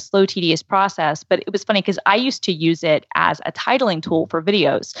was like a slow, tedious process. But it was funny because I used to use it as a titling tool for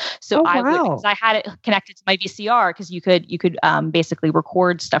videos. So because I had it connected to my VCR, because you could basically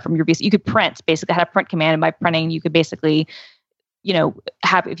record stuff from your VCR. You could print, basically. I had a print command, and by printing, you could basically,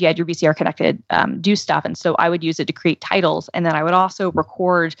 have, if you had your VCR connected, do stuff. And so I would use it to create titles. And then I would also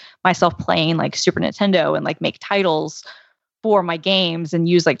record myself playing like Super Nintendo and like make titles for my games and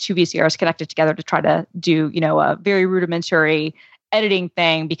use like 2 VCRs connected together to try to do, a very rudimentary editing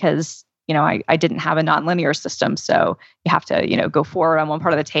thing because, I didn't have a nonlinear system. So you have to, go forward on one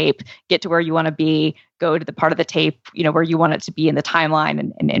part of the tape, get to where you want to be, go to the part of the tape, where you want it to be in the timeline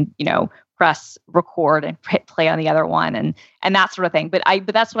and press record and hit play on the other one and that sort of thing. But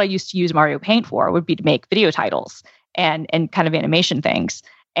that's what I used to use Mario Paint for, would be to make video titles and kind of animation things.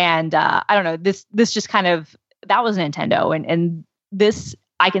 And I don't know, this just kind of, that was Nintendo. And this,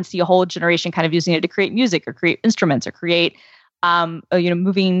 I can see a whole generation kind of using it to create music or create instruments or create,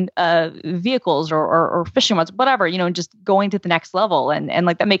 moving vehicles or fishing rods, whatever, just going to the next level. And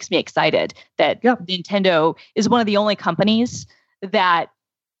like, that makes me excited that Nintendo is one of the only companies that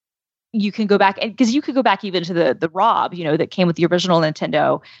you can go back, and because you could go back even to the Rob, that came with the original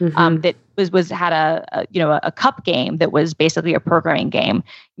Nintendo, that had a cup game that was basically a programming game,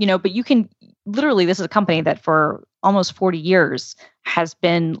 but you can literally, this is a company that for almost 40 years has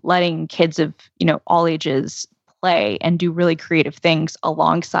been letting kids of, all ages play and do really creative things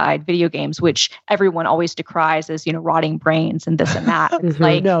alongside video games, which everyone always decries as, rotting brains and this and that. It's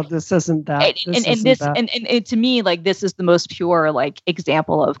like, no, this isn't that. And to me, like, this is the most pure, like,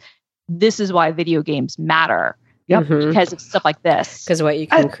 example of, this is why video games matter. Yep. Because of stuff like this. Because of what you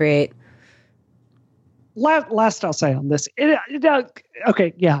can create. Last I'll say on this.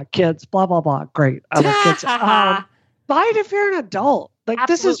 Okay, yeah, kids, blah, blah, blah. Great. I love kids. Buy it if you're an adult. Like,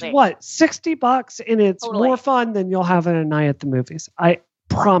 Absolutely. This is what, $60, and it's more fun than you'll have in a night at the movies. I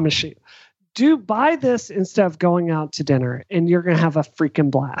promise you. Do buy this instead of going out to dinner, and you're going to have a freaking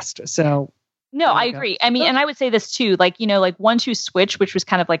blast. So... No, I agree. I mean, and I would say this too, like, 1-2 Switch, which was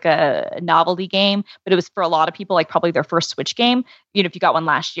kind of like a novelty game, but it was for a lot of people, like probably their first Switch game, if you got one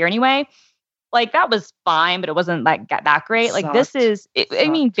last year anyway, like that was fine, but it wasn't like that great. Like this is, I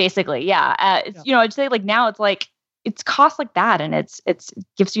mean, basically, yeah. I'd say like now it's like, it's cost like that. And it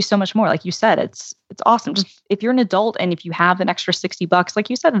gives you so much more. Like you said, it's awesome. Just if you're an adult and if you have an extra $60, like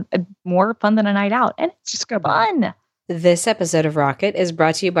you said, more fun than a night out. And it's just fun. This episode of Rocket is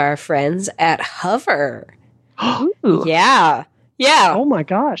brought to you by our friends at Hover. Ooh. Yeah. Oh my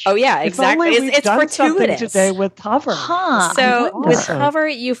gosh. Oh yeah, exactly. It's fortuitous today with Hover. So with Hover,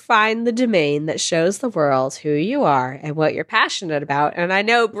 you find the domain that shows the world who you are and what you're passionate about. And I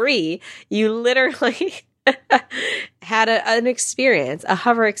know, Bree, you literally had an experience, a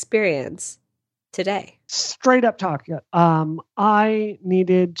Hover experience today. Straight up talk. I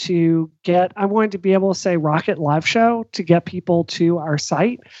wanted to be able to say Rocket Live Show to get people to our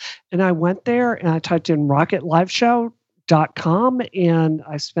site. And I went there and I typed in rocketliveshow.com and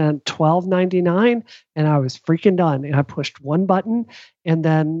I spent $12.99 and I was freaking done. And I pushed one button and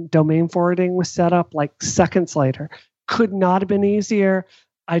then domain forwarding was set up like seconds later. Could not have been easier.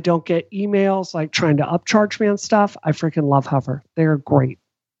 I don't get emails like trying to upcharge me on stuff. I freaking love Hover. They're great.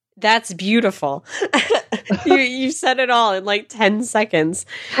 That's beautiful. you said it all in like 10 seconds.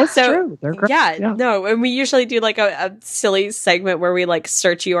 That's true. They're great. Yeah, no, and we usually do like a silly segment where we like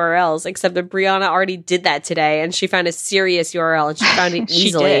search URLs, except that Brianna already did that today and she found a serious URL and she found it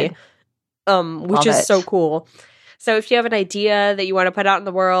easily, which is so cool. So if you have an idea that you want to put out in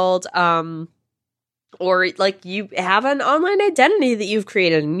the world, or like you have an online identity that you've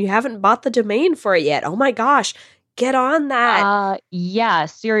created and you haven't bought the domain for it yet, oh my gosh, get on that. Yeah,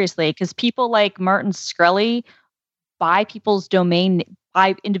 seriously, because people like Martin Shkreli buy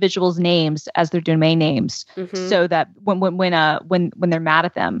individuals' names as their domain names, so that when they're mad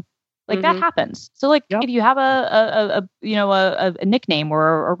at them, Like that happens. So like if you have a nickname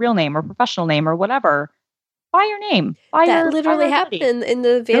or a real name or professional name or whatever, buy your name. That literally happened in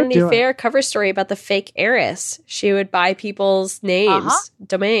the Vanity Fair cover story about the fake heiress. She would buy people's names,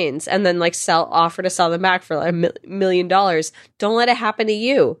 domains, and then like offer to sell them back for like $1 million. Don't let it happen to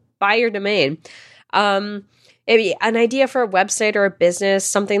you. Buy your domain. Maybe an idea for a website or a business,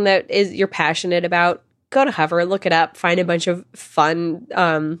 something that you're passionate about. Go to Hover, look it up, find a bunch of fun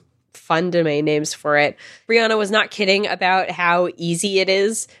domain names for it. Brianna was not kidding about how easy it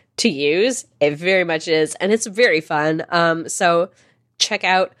is to use. It very much is, and it's very fun. So check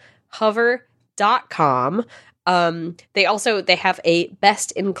out hover.com. They have a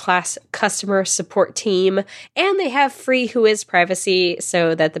best-in-class customer support team, and they have free Whois privacy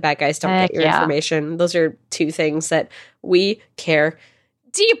so that the bad guys don't get your information. Those are two things that we care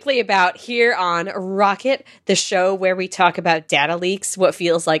deeply about here on Rocket, the show where we talk about data leaks, what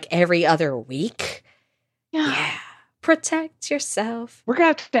feels like every other week. Yeah. Protect yourself. We're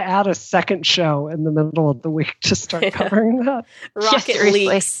going to have to add a second show in the middle of the week to start covering that. Rocket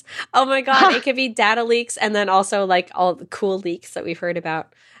leaks. Oh my God. It could be data leaks and then also like all the cool leaks that we've heard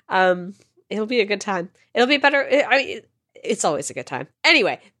about. It'll be a good time. It'll be better. It's always a good time.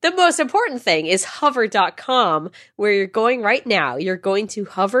 Anyway, the most important thing is hover.com, where you're going right now. You're going to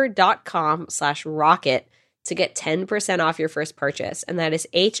hover.com/rocket to get 10% off your first purchase. And that is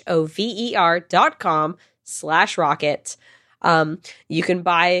hover.com/rocket. You can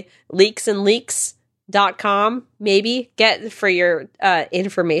buy leaksandleaks.com, maybe get for your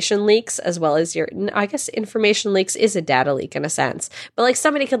information leaks, as well as I guess information leaks is a data leak in a sense, but like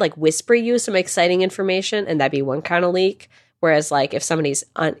somebody could like whisper you some exciting information and that'd be one kind of leak. Whereas like if somebody's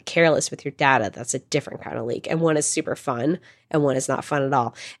careless with your data, that's a different kind of leak. And one is super fun and one is not fun at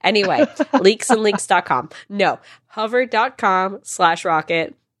all. Anyway, leaksandleaks.com. No,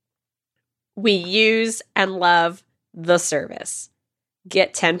 hover.com/rocket. We use and love the service.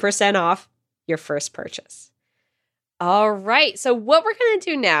 Get 10% off your first purchase. All right. So what we're going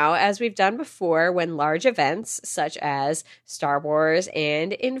to do now, as we've done before, when large events such as Star Wars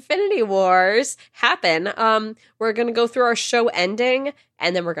and Infinity Wars happen, we're going to go through our show ending,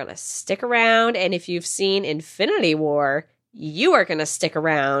 and then we're going to stick around. And if you've seen Infinity War, you are going to stick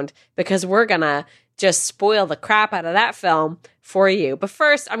around because we're going to just spoil the crap out of that film for you. But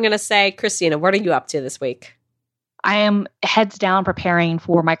first, I'm going to say, Christina, what are you up to this week? I am heads down preparing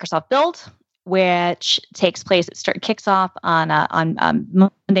for Microsoft Build, which takes place. Kicks off on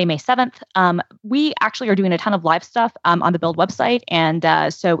Monday, May 7th. We actually are doing a ton of live stuff on the Build website, and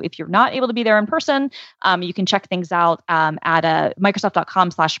so if you're not able to be there in person, you can check things out at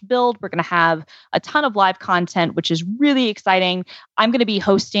Microsoft.com/build. We're going to have a ton of live content, which is really exciting. I'm going to be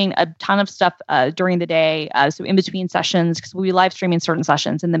hosting a ton of stuff during the day, so in between sessions, because we'll be live streaming certain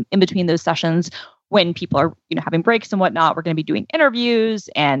sessions, and then in between those sessions, when people are, having breaks and whatnot, we're going to be doing interviews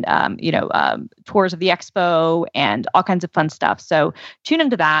and, tours of the expo and all kinds of fun stuff. So tune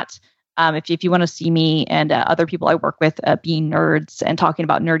into that if you want to see me and other people I work with being nerds and talking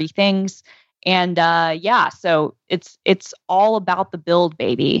about nerdy things. And so it's all about the build,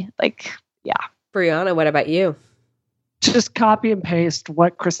 baby. Brianna, what about you? Just copy and paste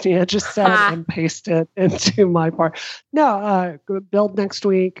what Christina just said and paste it into my part. No, Build next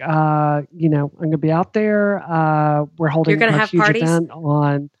week. I'm going to be out there. We're holding a huge event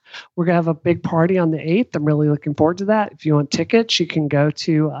on. We're going to have a big party on the 8th. I'm really looking forward to that. If you want tickets, you can go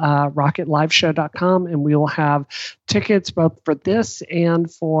to rocketliveshow.com, and we will have tickets both for this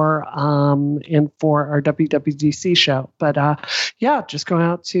and for our WWDC show. But just going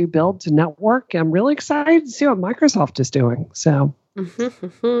out to Build to network. I'm really excited to see what Microsoft is doing. So.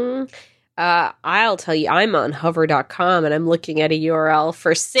 I'll tell you, I'm on hover.com and I'm looking at a URL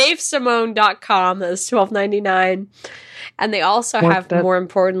for SaveSimone.com. That's $12.99. And they also have, more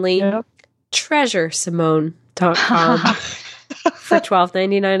importantly, TreasureSimone.com for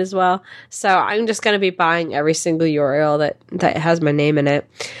 $12.99 as well. So I'm just going to be buying every single URL that has my name in it.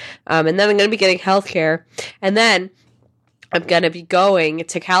 And then I'm going to be getting healthcare. And then I'm going to be going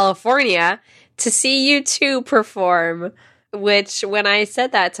to California to see U2 perform. Which, when I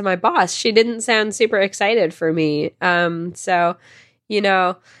said that to my boss, she didn't sound super excited for me. So,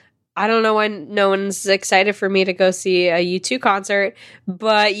 I don't know when no one's excited for me to go see a U2 concert,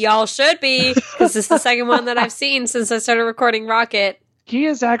 but y'all should be, because it's the second one that I've seen since I started recording Rocket. He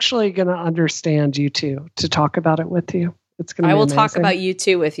is actually going to understand U2 to talk about it with you. It's going to be amazing. Talk about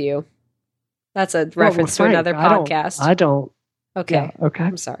U2 with you. That's a reference to another podcast. I don't. Okay. Yeah, okay.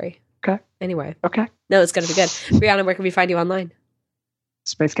 I'm sorry. Okay. Anyway. Okay. No, it's going to be good. Brianna, where can we find you online?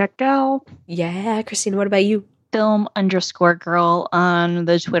 Space Cat Gal. Yeah. Christina, what about you? film_girl on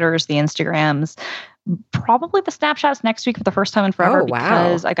the Twitters, the Instagrams. Probably the Snapchats next week for the first time in forever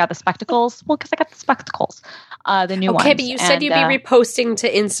because I got the spectacles. Well, because I got the spectacles, the new ones. Okay, but you said you'd be reposting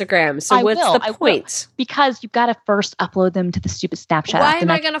to Instagram. So what's the point? Because you've got to first upload them to the stupid Snapchat. Why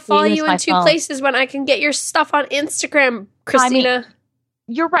am I going to follow you in two places when I can get your stuff on Instagram, Christina? I mean,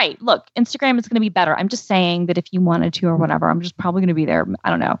 you're right. Look, Instagram is going to be better. I'm just saying that if you wanted to or whatever, I'm just probably going to be there. I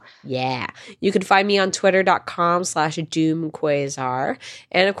don't know. Yeah. You can find me on twitter.com/doomquasar.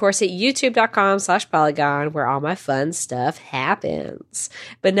 And of course at youtube.com/polygon where all my fun stuff happens.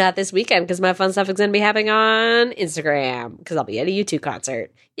 But not this weekend because my fun stuff is going to be happening on Instagram because I'll be at a YouTube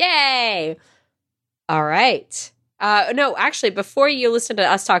concert. Yay! All right. No, actually, before you listen to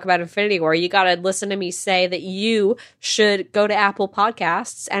us talk about Infinity War, you got to listen to me say that you should go to Apple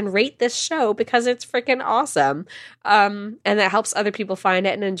Podcasts and rate this show because it's freaking awesome. And that helps other people find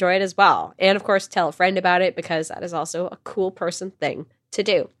it and enjoy it as well. And of course, tell a friend about it because that is also a cool person thing to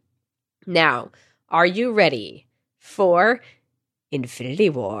do. Now, are you ready for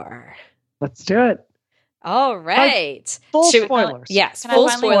Infinity War? Let's do it. All right. Full spoilers. Yes, full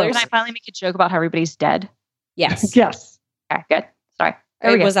spoilers. Can I finally make a joke about how everybody's dead? Yes. Yes. Okay, good. Sorry.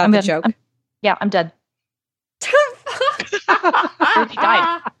 Was that the joke? I'm dead. Everybody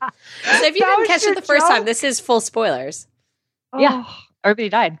died. So if you didn't catch it the first time, this is full spoilers. Yeah. Everybody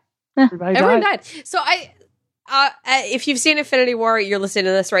died. Everyone died. So if you've seen Infinity War, you're listening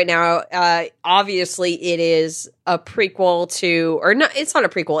to this right now. Obviously, it is a prequel to, or not. It's not a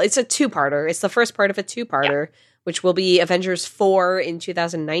prequel. It's a two-parter. It's the first part of a two-parter, which will be Avengers 4 in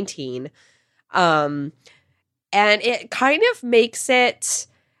 2019. And it kind of makes it.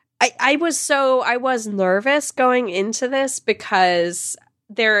 I was nervous going into this because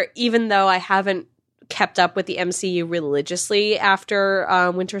even though I haven't kept up with the MCU religiously after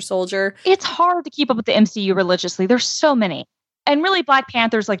Winter Soldier, it's hard to keep up with the MCU religiously. There's so many, and really, Black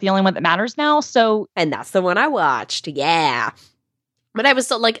Panther's like the only one that matters now. So, and that's the one I watched. Yeah. But I was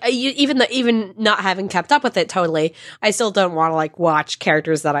still like, even not having kept up with it totally, I still don't want to like watch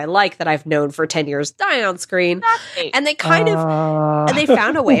characters that I like that I've known for 10 years die on screen. Exactly. And they kind and they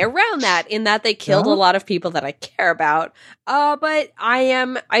found a way around that in that they killed a lot of people that I care about. But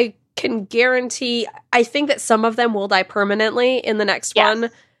I can guarantee, I think that some of them will die permanently in the next one.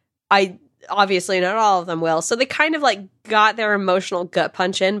 Obviously not all of them will. So they kind of like got their emotional gut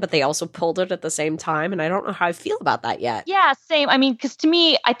punch in, but they also pulled it at the same time. And I don't know how I feel about that yet. Yeah, same. I mean, because to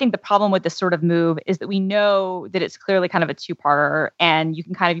me, I think the problem with this sort of move is that we know that it's clearly kind of a two-parter and you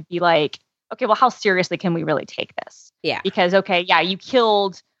can kind of be like, okay, well, how seriously can we really take this? Yeah. Because, okay, yeah, you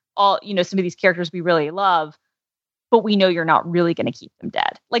killed some of these characters we really love, but we know you're not really going to keep them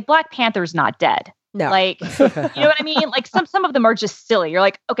dead. Like Black Panther's not dead. No. Like, you know what I mean? Like some of them are just silly. You're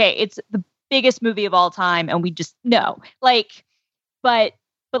like, okay, it's the biggest movie of all time, and we just know. Like, but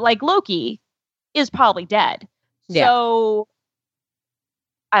like Loki is probably dead. Yeah. So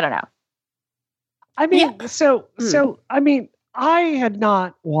I don't know. I mean, I mean, I had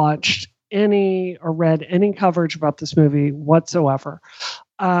not watched any or read any coverage about this movie whatsoever.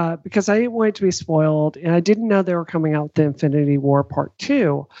 Because I didn't want it to be spoiled, and I didn't know they were coming out with the Infinity War Part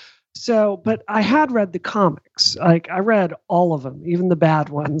 2. So, but I had read the comics. Like, I read all of them, even the bad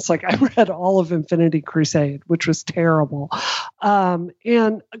ones. Like, I read all of Infinity Crusade, which was terrible.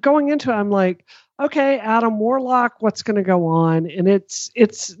 And going into it, I'm like, okay, Adam Warlock, what's going to go on? And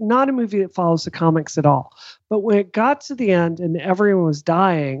it's not a movie that follows the comics at all. But when it got to the end and everyone was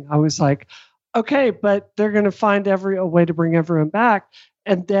dying, I was like, okay, but they're going to find a way to bring everyone back.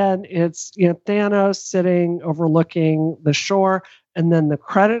 And then it's Thanos sitting overlooking the shore, and then the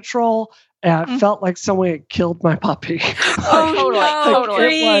credits roll. And it felt like someone had killed my puppy. Totally.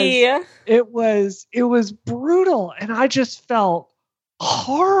 It was brutal, and I just felt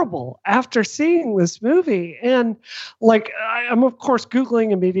horrible after seeing this movie. And like, I'm of course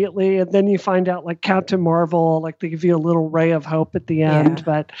Googling immediately, and then you find out like Captain Marvel, like they give you a little ray of hope at the end.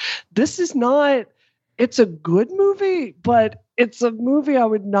 But this is not. It's a good movie, but it's a movie I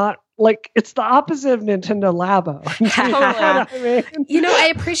would not like. It's the opposite of Nintendo Labo.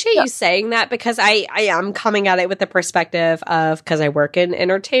 I appreciate you saying that because I am coming at it with the perspective of, because I work in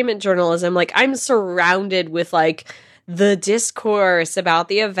entertainment journalism, like I'm surrounded with like the discourse about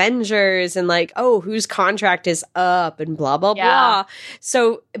the Avengers and like, oh, whose contract is up and blah, blah, blah.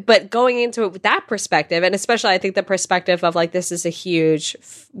 So, but going into it with that perspective, and especially I think the perspective of like, this is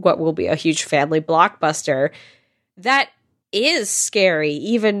what will be a huge family blockbuster, that is scary,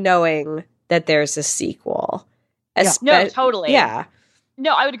 even knowing that there's a sequel. No, totally. Yeah.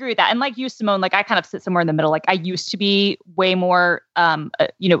 No, I would agree with that. And like you, Simone, like I kind of sit somewhere in the middle. Like I used to be way more,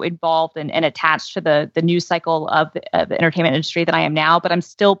 involved and attached to the news cycle of the entertainment industry than I am now. But I'm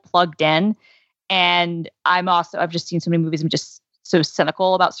still plugged in, and I've just seen so many movies. I'm just so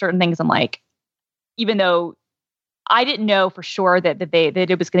cynical about certain things. I'm like, even though I didn't know for sure that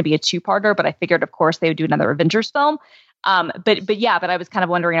it was going to be a 2-parter, but I figured, of course, they would do another Avengers film. But I was kind of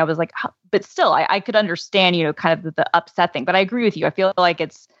wondering, I was like, but still, I could understand, kind of the upset thing. But I agree with you. I feel like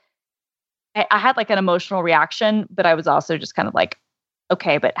I had like an emotional reaction, but I was also just kind of like,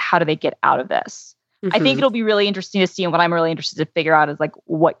 okay, but how do they get out of this? Mm-hmm. I think it'll be really interesting to see. And what I'm really interested to figure out is like,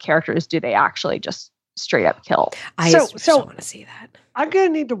 what characters do they actually just straight up kill? I want to see that. I'm going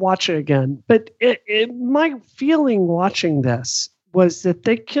to need to watch it again. But my feeling watching this was that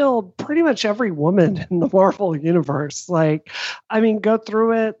they killed pretty much every woman in the Marvel universe. Like, I mean, go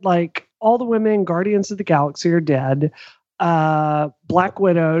through it. Like, all the women in Guardians of the Galaxy are dead. Black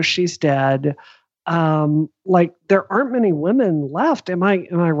Widow, she's dead. Like, there aren't many women left. Am I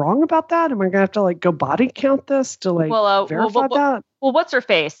wrong about that? Am I gonna have to like go body count this to like verify that? Well, what's her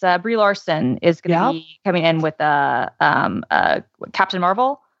face? Brie Larson is gonna be coming in with Captain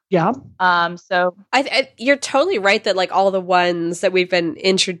Marvel. Yeah. So you're totally right that like all the ones that we've been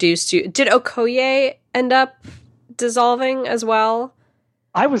introduced to. Did Okoye end up dissolving as well?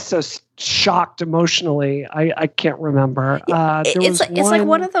 I was so shocked emotionally. I can't remember. It's like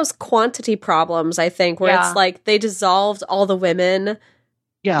one of those quantity problems, I think, where it's like they dissolved all the women.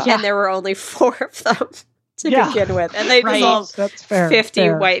 Yeah. And there were only 4 of them to begin with. And they dissolved That's fair,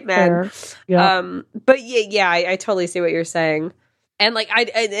 50 white men. Fair. Yeah. But I totally see what you're saying. And like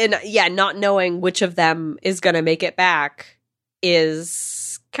not knowing which of them is going to make it back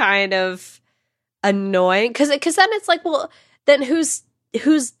is kind of annoying because then it's like, well, then whose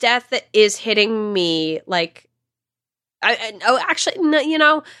death is hitting me? Like, I'm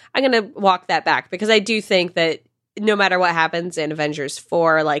going to walk that back because I do think that no matter what happens in Avengers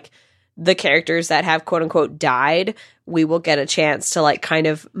 4, like the characters that have quote unquote died, we will get a chance to like kind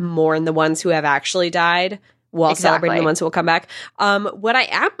of mourn the ones who have actually died. While celebrating the ones who will come back. What I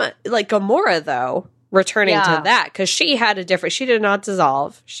am like Gamora though, returning to that because she did not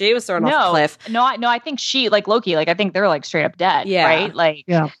dissolve. She was thrown off a cliff. No, I think she like Loki. Like I think they're like straight up dead. Yeah, right. Like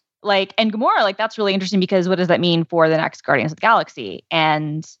Like and Gamora. Like that's really interesting because what does that mean for the next Guardians of the Galaxy?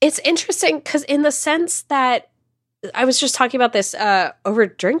 And it's interesting because in the sense that I was just talking about this over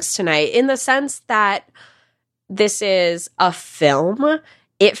drinks tonight. In the sense that this is a film,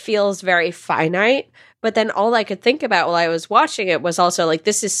 it feels very finite. But then all I could think about while I was watching it was also like,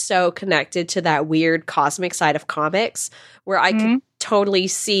 this is so connected to that weird cosmic side of comics where I could totally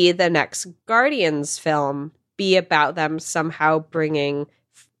see the next Guardians film be about them somehow finding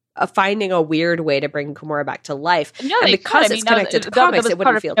a weird way to bring Gamora back to life. No, and because it's connected to comics, it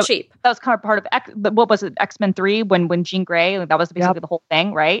wouldn't feel cheap. That was kind of part of what was it, X-Men 3 when Jean Grey, like, that was basically the whole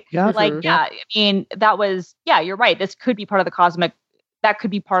thing, right? Yeah. I mean, that was, you're right. This could be part of the cosmic. That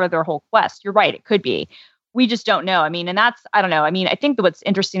could be part of their whole quest. You're right. It could be. We just don't know. I mean, and that's, I don't know. I mean, I think that what's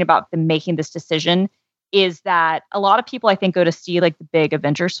interesting about them making this decision is that a lot of people, I think, go to see like the big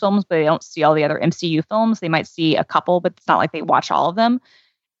Avengers films, but they don't see all the other MCU films. They might see a couple, but it's not like they watch all of them.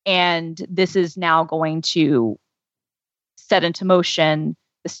 And this is now going to set into motion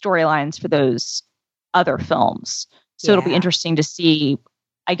the storylines for those other films. So it'll be interesting to see,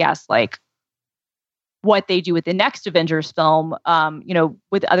 I guess, like, what they do with the next Avengers film,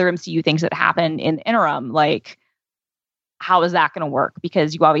 with other MCU things that happen in the interim, like how is that going to work?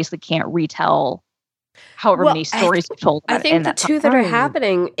 Because you obviously can't retell however many stories you've told. I think the two that are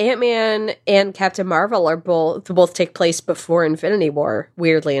happening, Ant-Man and Captain Marvel, are both take place before Infinity War.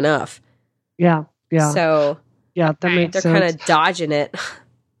 Weirdly enough, yeah. So that makes sense. They're kind of dodging it.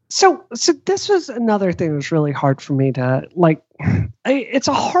 So this was another thing that was really hard for me to like. It's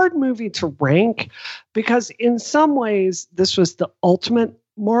a hard movie to rank because in some ways this was the ultimate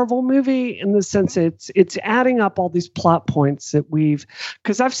Marvel movie in the sense it's adding up all these plot points that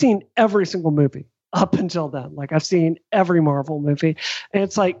because I've seen every single movie up until then. Like I've seen every Marvel movie and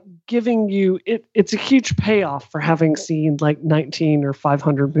it's like giving you it's a huge payoff for having seen like 19 or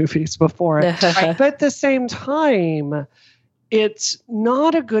 500 movies before it. But at the same time, it's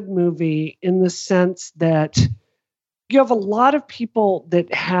not a good movie in the sense that you have a lot of people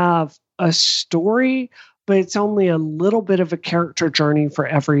that have a story, but it's only a little bit of a character journey for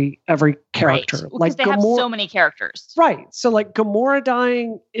every character. Right. Like they have so many characters. Right. So like Gamora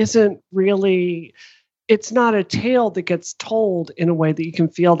dying isn't really, it's not a tale that gets told in a way that you can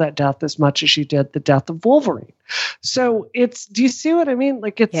feel that death as much as you did the death of Wolverine. So do you see what I mean?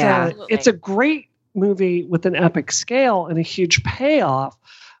 Like it's a great movie with an epic scale and a huge payoff,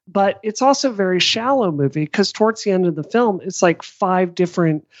 but it's also a very shallow movie because towards the end of the film, it's like 5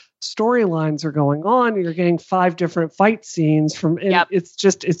 different storylines are going on. You're getting 5 different fight scenes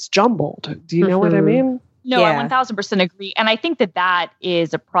it's jumbled. Do you know what I mean? No, I 1000% agree. And I think that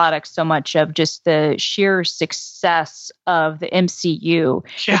is a product so much of just the sheer success of the MCU.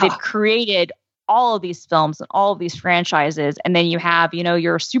 Yeah. They've created all of these films and all of these franchises. And then you have,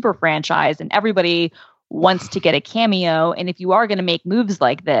 your super franchise and everybody wants to get a cameo. And if you are going to make moves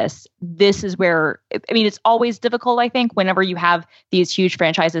like this is where, it's always difficult, I think, whenever you have these huge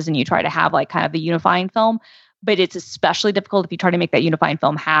franchises and you try to have like kind of the unifying film. But it's especially difficult if you try to make that unifying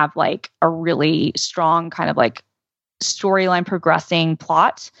film have like a really strong kind of like storyline progressing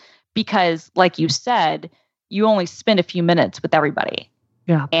plot, because like you said, you only spend a few minutes with everybody.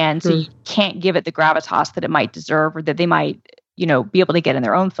 Yeah. And so you can't give it the gravitas that it might deserve or that they might, be able to get in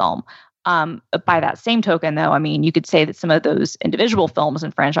their own film. By that same token, though, you could say that some of those individual films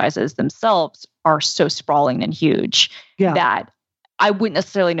and franchises themselves are so sprawling and huge that I wouldn't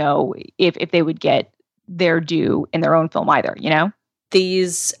necessarily know if they would get their due in their own film either,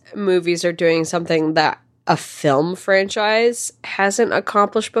 These movies are doing something that a film franchise hasn't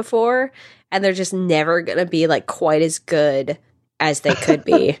accomplished before, and they're just never going to be like quite as good as they could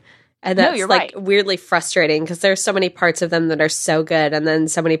be. And that's weirdly frustrating because there's so many parts of them that are so good, and then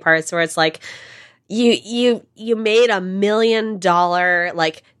so many parts where it's like you made $1 million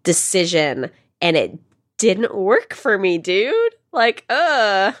like decision and it didn't work for me, dude. Like,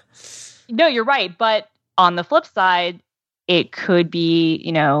 No, you're right, but on the flip side, it could be,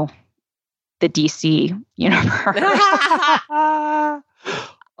 the DC universe.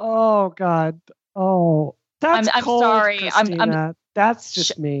 Oh God! Oh, that's I'm cold, sorry. Christina. That's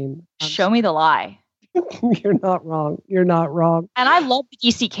just mean. Show me the lie. You're not wrong. You're not wrong. And I love the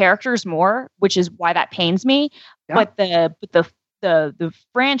DC characters more, which is why that pains me. Yeah. But the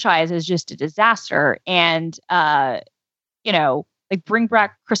franchise is just a disaster, and like bring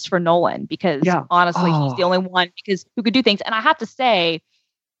back Christopher Nolan, because honestly, he's the only one who could do things. And I have to say,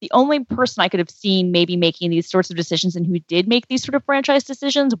 the only person I could have seen maybe making these sorts of decisions and who did make these sort of franchise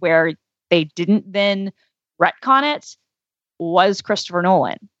decisions where they didn't then retcon it was Christopher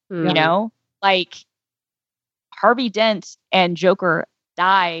Nolan. Like Harvey Dent and Joker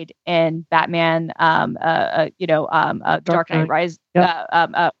died in Batman, Dark Knight Rise,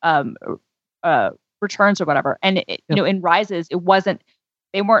 Returns or whatever. And in Rises, you were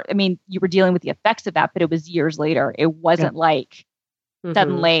dealing with the effects of that, but it was years later. It wasn't like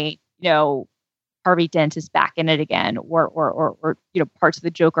suddenly, Harvey Dent is back in it again, or parts of the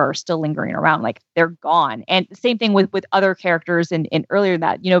Joker are still lingering around. Like they're gone. And the same thing with other characters in earlier than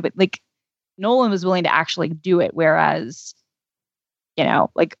that, but like Nolan was willing to actually do it. Whereas,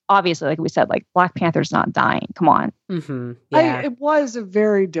 like obviously, like we said, like Black Panther's not dying. Come on. Mm-hmm. Yeah. It was a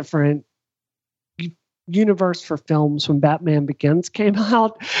very different universe for films when Batman Begins came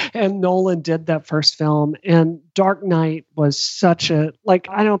out and Nolan did that first film, and Dark Knight was such a, like,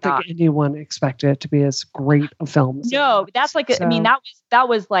 I don't think anyone expected it to be as great a film. No, that's like, that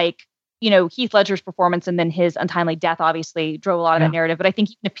was like, Heath Ledger's performance and then his untimely death obviously drove a lot of that narrative. But I think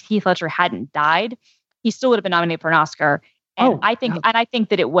even if Heath Ledger hadn't died, he still would have been nominated for an Oscar. And I think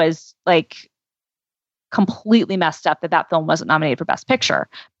that it was like completely messed up that film wasn't nominated for Best Picture,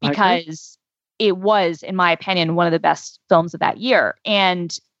 because it was, in my opinion, one of the best films of that year.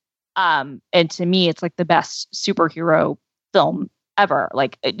 And to me, it's like the best superhero film ever,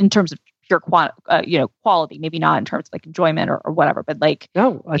 like in terms of pure quality, maybe not in terms of like enjoyment or whatever, but like,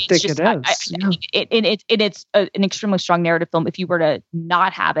 no, I think it is. It's an extremely strong narrative film. If you were to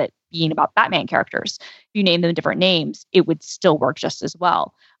not have it being about Batman characters, if you name them different names, it would still work just as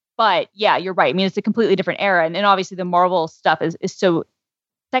well. But yeah, you're right. It's a completely different era. And then obviously the Marvel stuff is so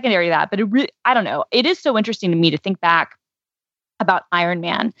secondary to that, but it really, I don't know. It is so interesting to me to think back about Iron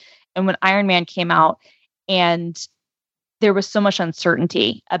Man, and when Iron Man came out and there was so much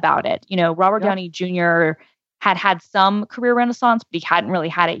uncertainty about it. Robert Downey Jr. had some career renaissance, but he hadn't really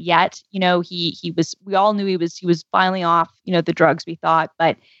had it yet. We all knew he was finally off, the drugs, we thought,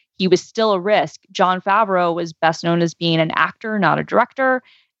 but he was still a risk. Jon Favreau was best known as being an actor, not a director.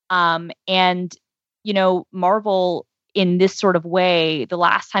 And Marvel, in this sort of way, the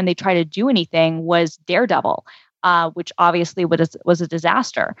last time they tried to do anything was Daredevil, which obviously was a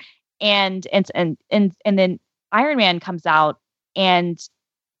disaster. And then Iron Man comes out, and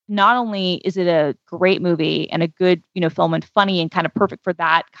not only is it a great movie and a good, film and funny and kind of perfect for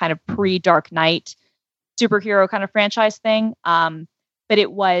that kind of pre-Dark Knight superhero kind of franchise thing, but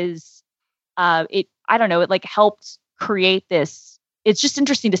it was, it like helped create this it's just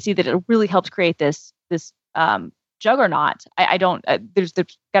interesting to see that it really helps create this juggernaut. I don't. There's got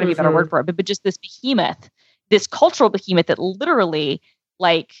to be a better word for it, but just this behemoth, this cultural behemoth that literally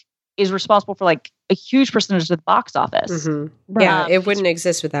like is responsible for like a huge percentage of the box office. Yeah, it wouldn't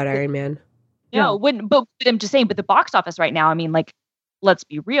exist without Iron Man. No, it wouldn't. But I'm just saying. But the box office right now, I mean, like, let's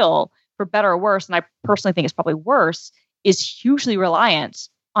be real, for better or worse, and I personally think it's probably worse, is hugely reliant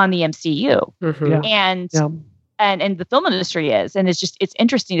on the MCU, and the film industry is, and it's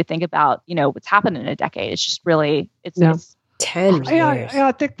interesting to think about, what's happened in a decade. It's just really, it's 10 years.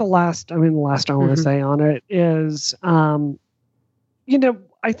 I think the last I want to say on it is,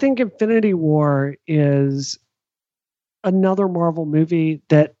 I think Infinity War is another Marvel movie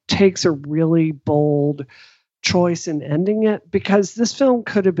that takes a really bold choice in ending it, because this film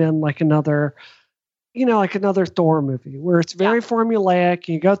could have been like another Thor movie where it's very formulaic.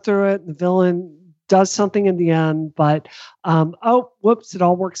 You go through it, and the villain does something in the end, but it all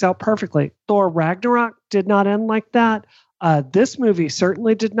works out perfectly. Thor Ragnarok did not end like that. This movie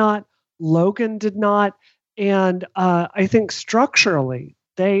certainly did not. Logan did not. And I think structurally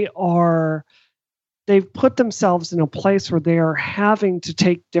they've put themselves in a place where they are having to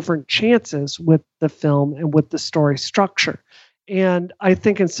take different chances with the film and with the story structure. And I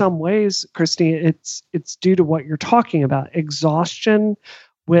think in some ways, Christine, it's due to what you're talking about, exhaustion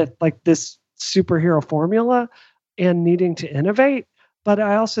with like this superhero formula and needing to innovate. But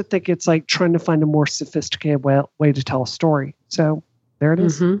I also think it's like trying to find a more sophisticated way to tell a story. So there it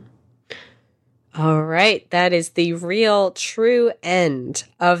is. All right. That is the real true end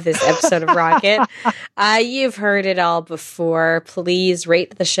of this episode of Rocket. You've heard it all before. Please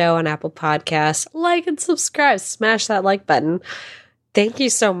rate the show on Apple Podcasts, like and subscribe, smash that like button. Thank you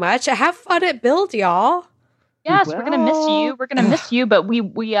so much. Have fun at Build, y'all. Yes, we're going to miss you. We're going to miss you, but we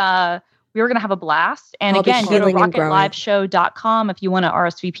were going to have a blast. And again, go to rocketliveshow.com if you want to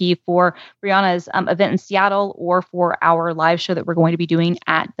RSVP for Brianna's event in Seattle or for our live show that we're going to be doing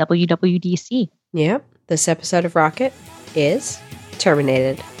at WWDC. Yep. This episode of Rocket is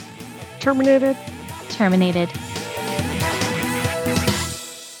terminated. Terminated. Terminated.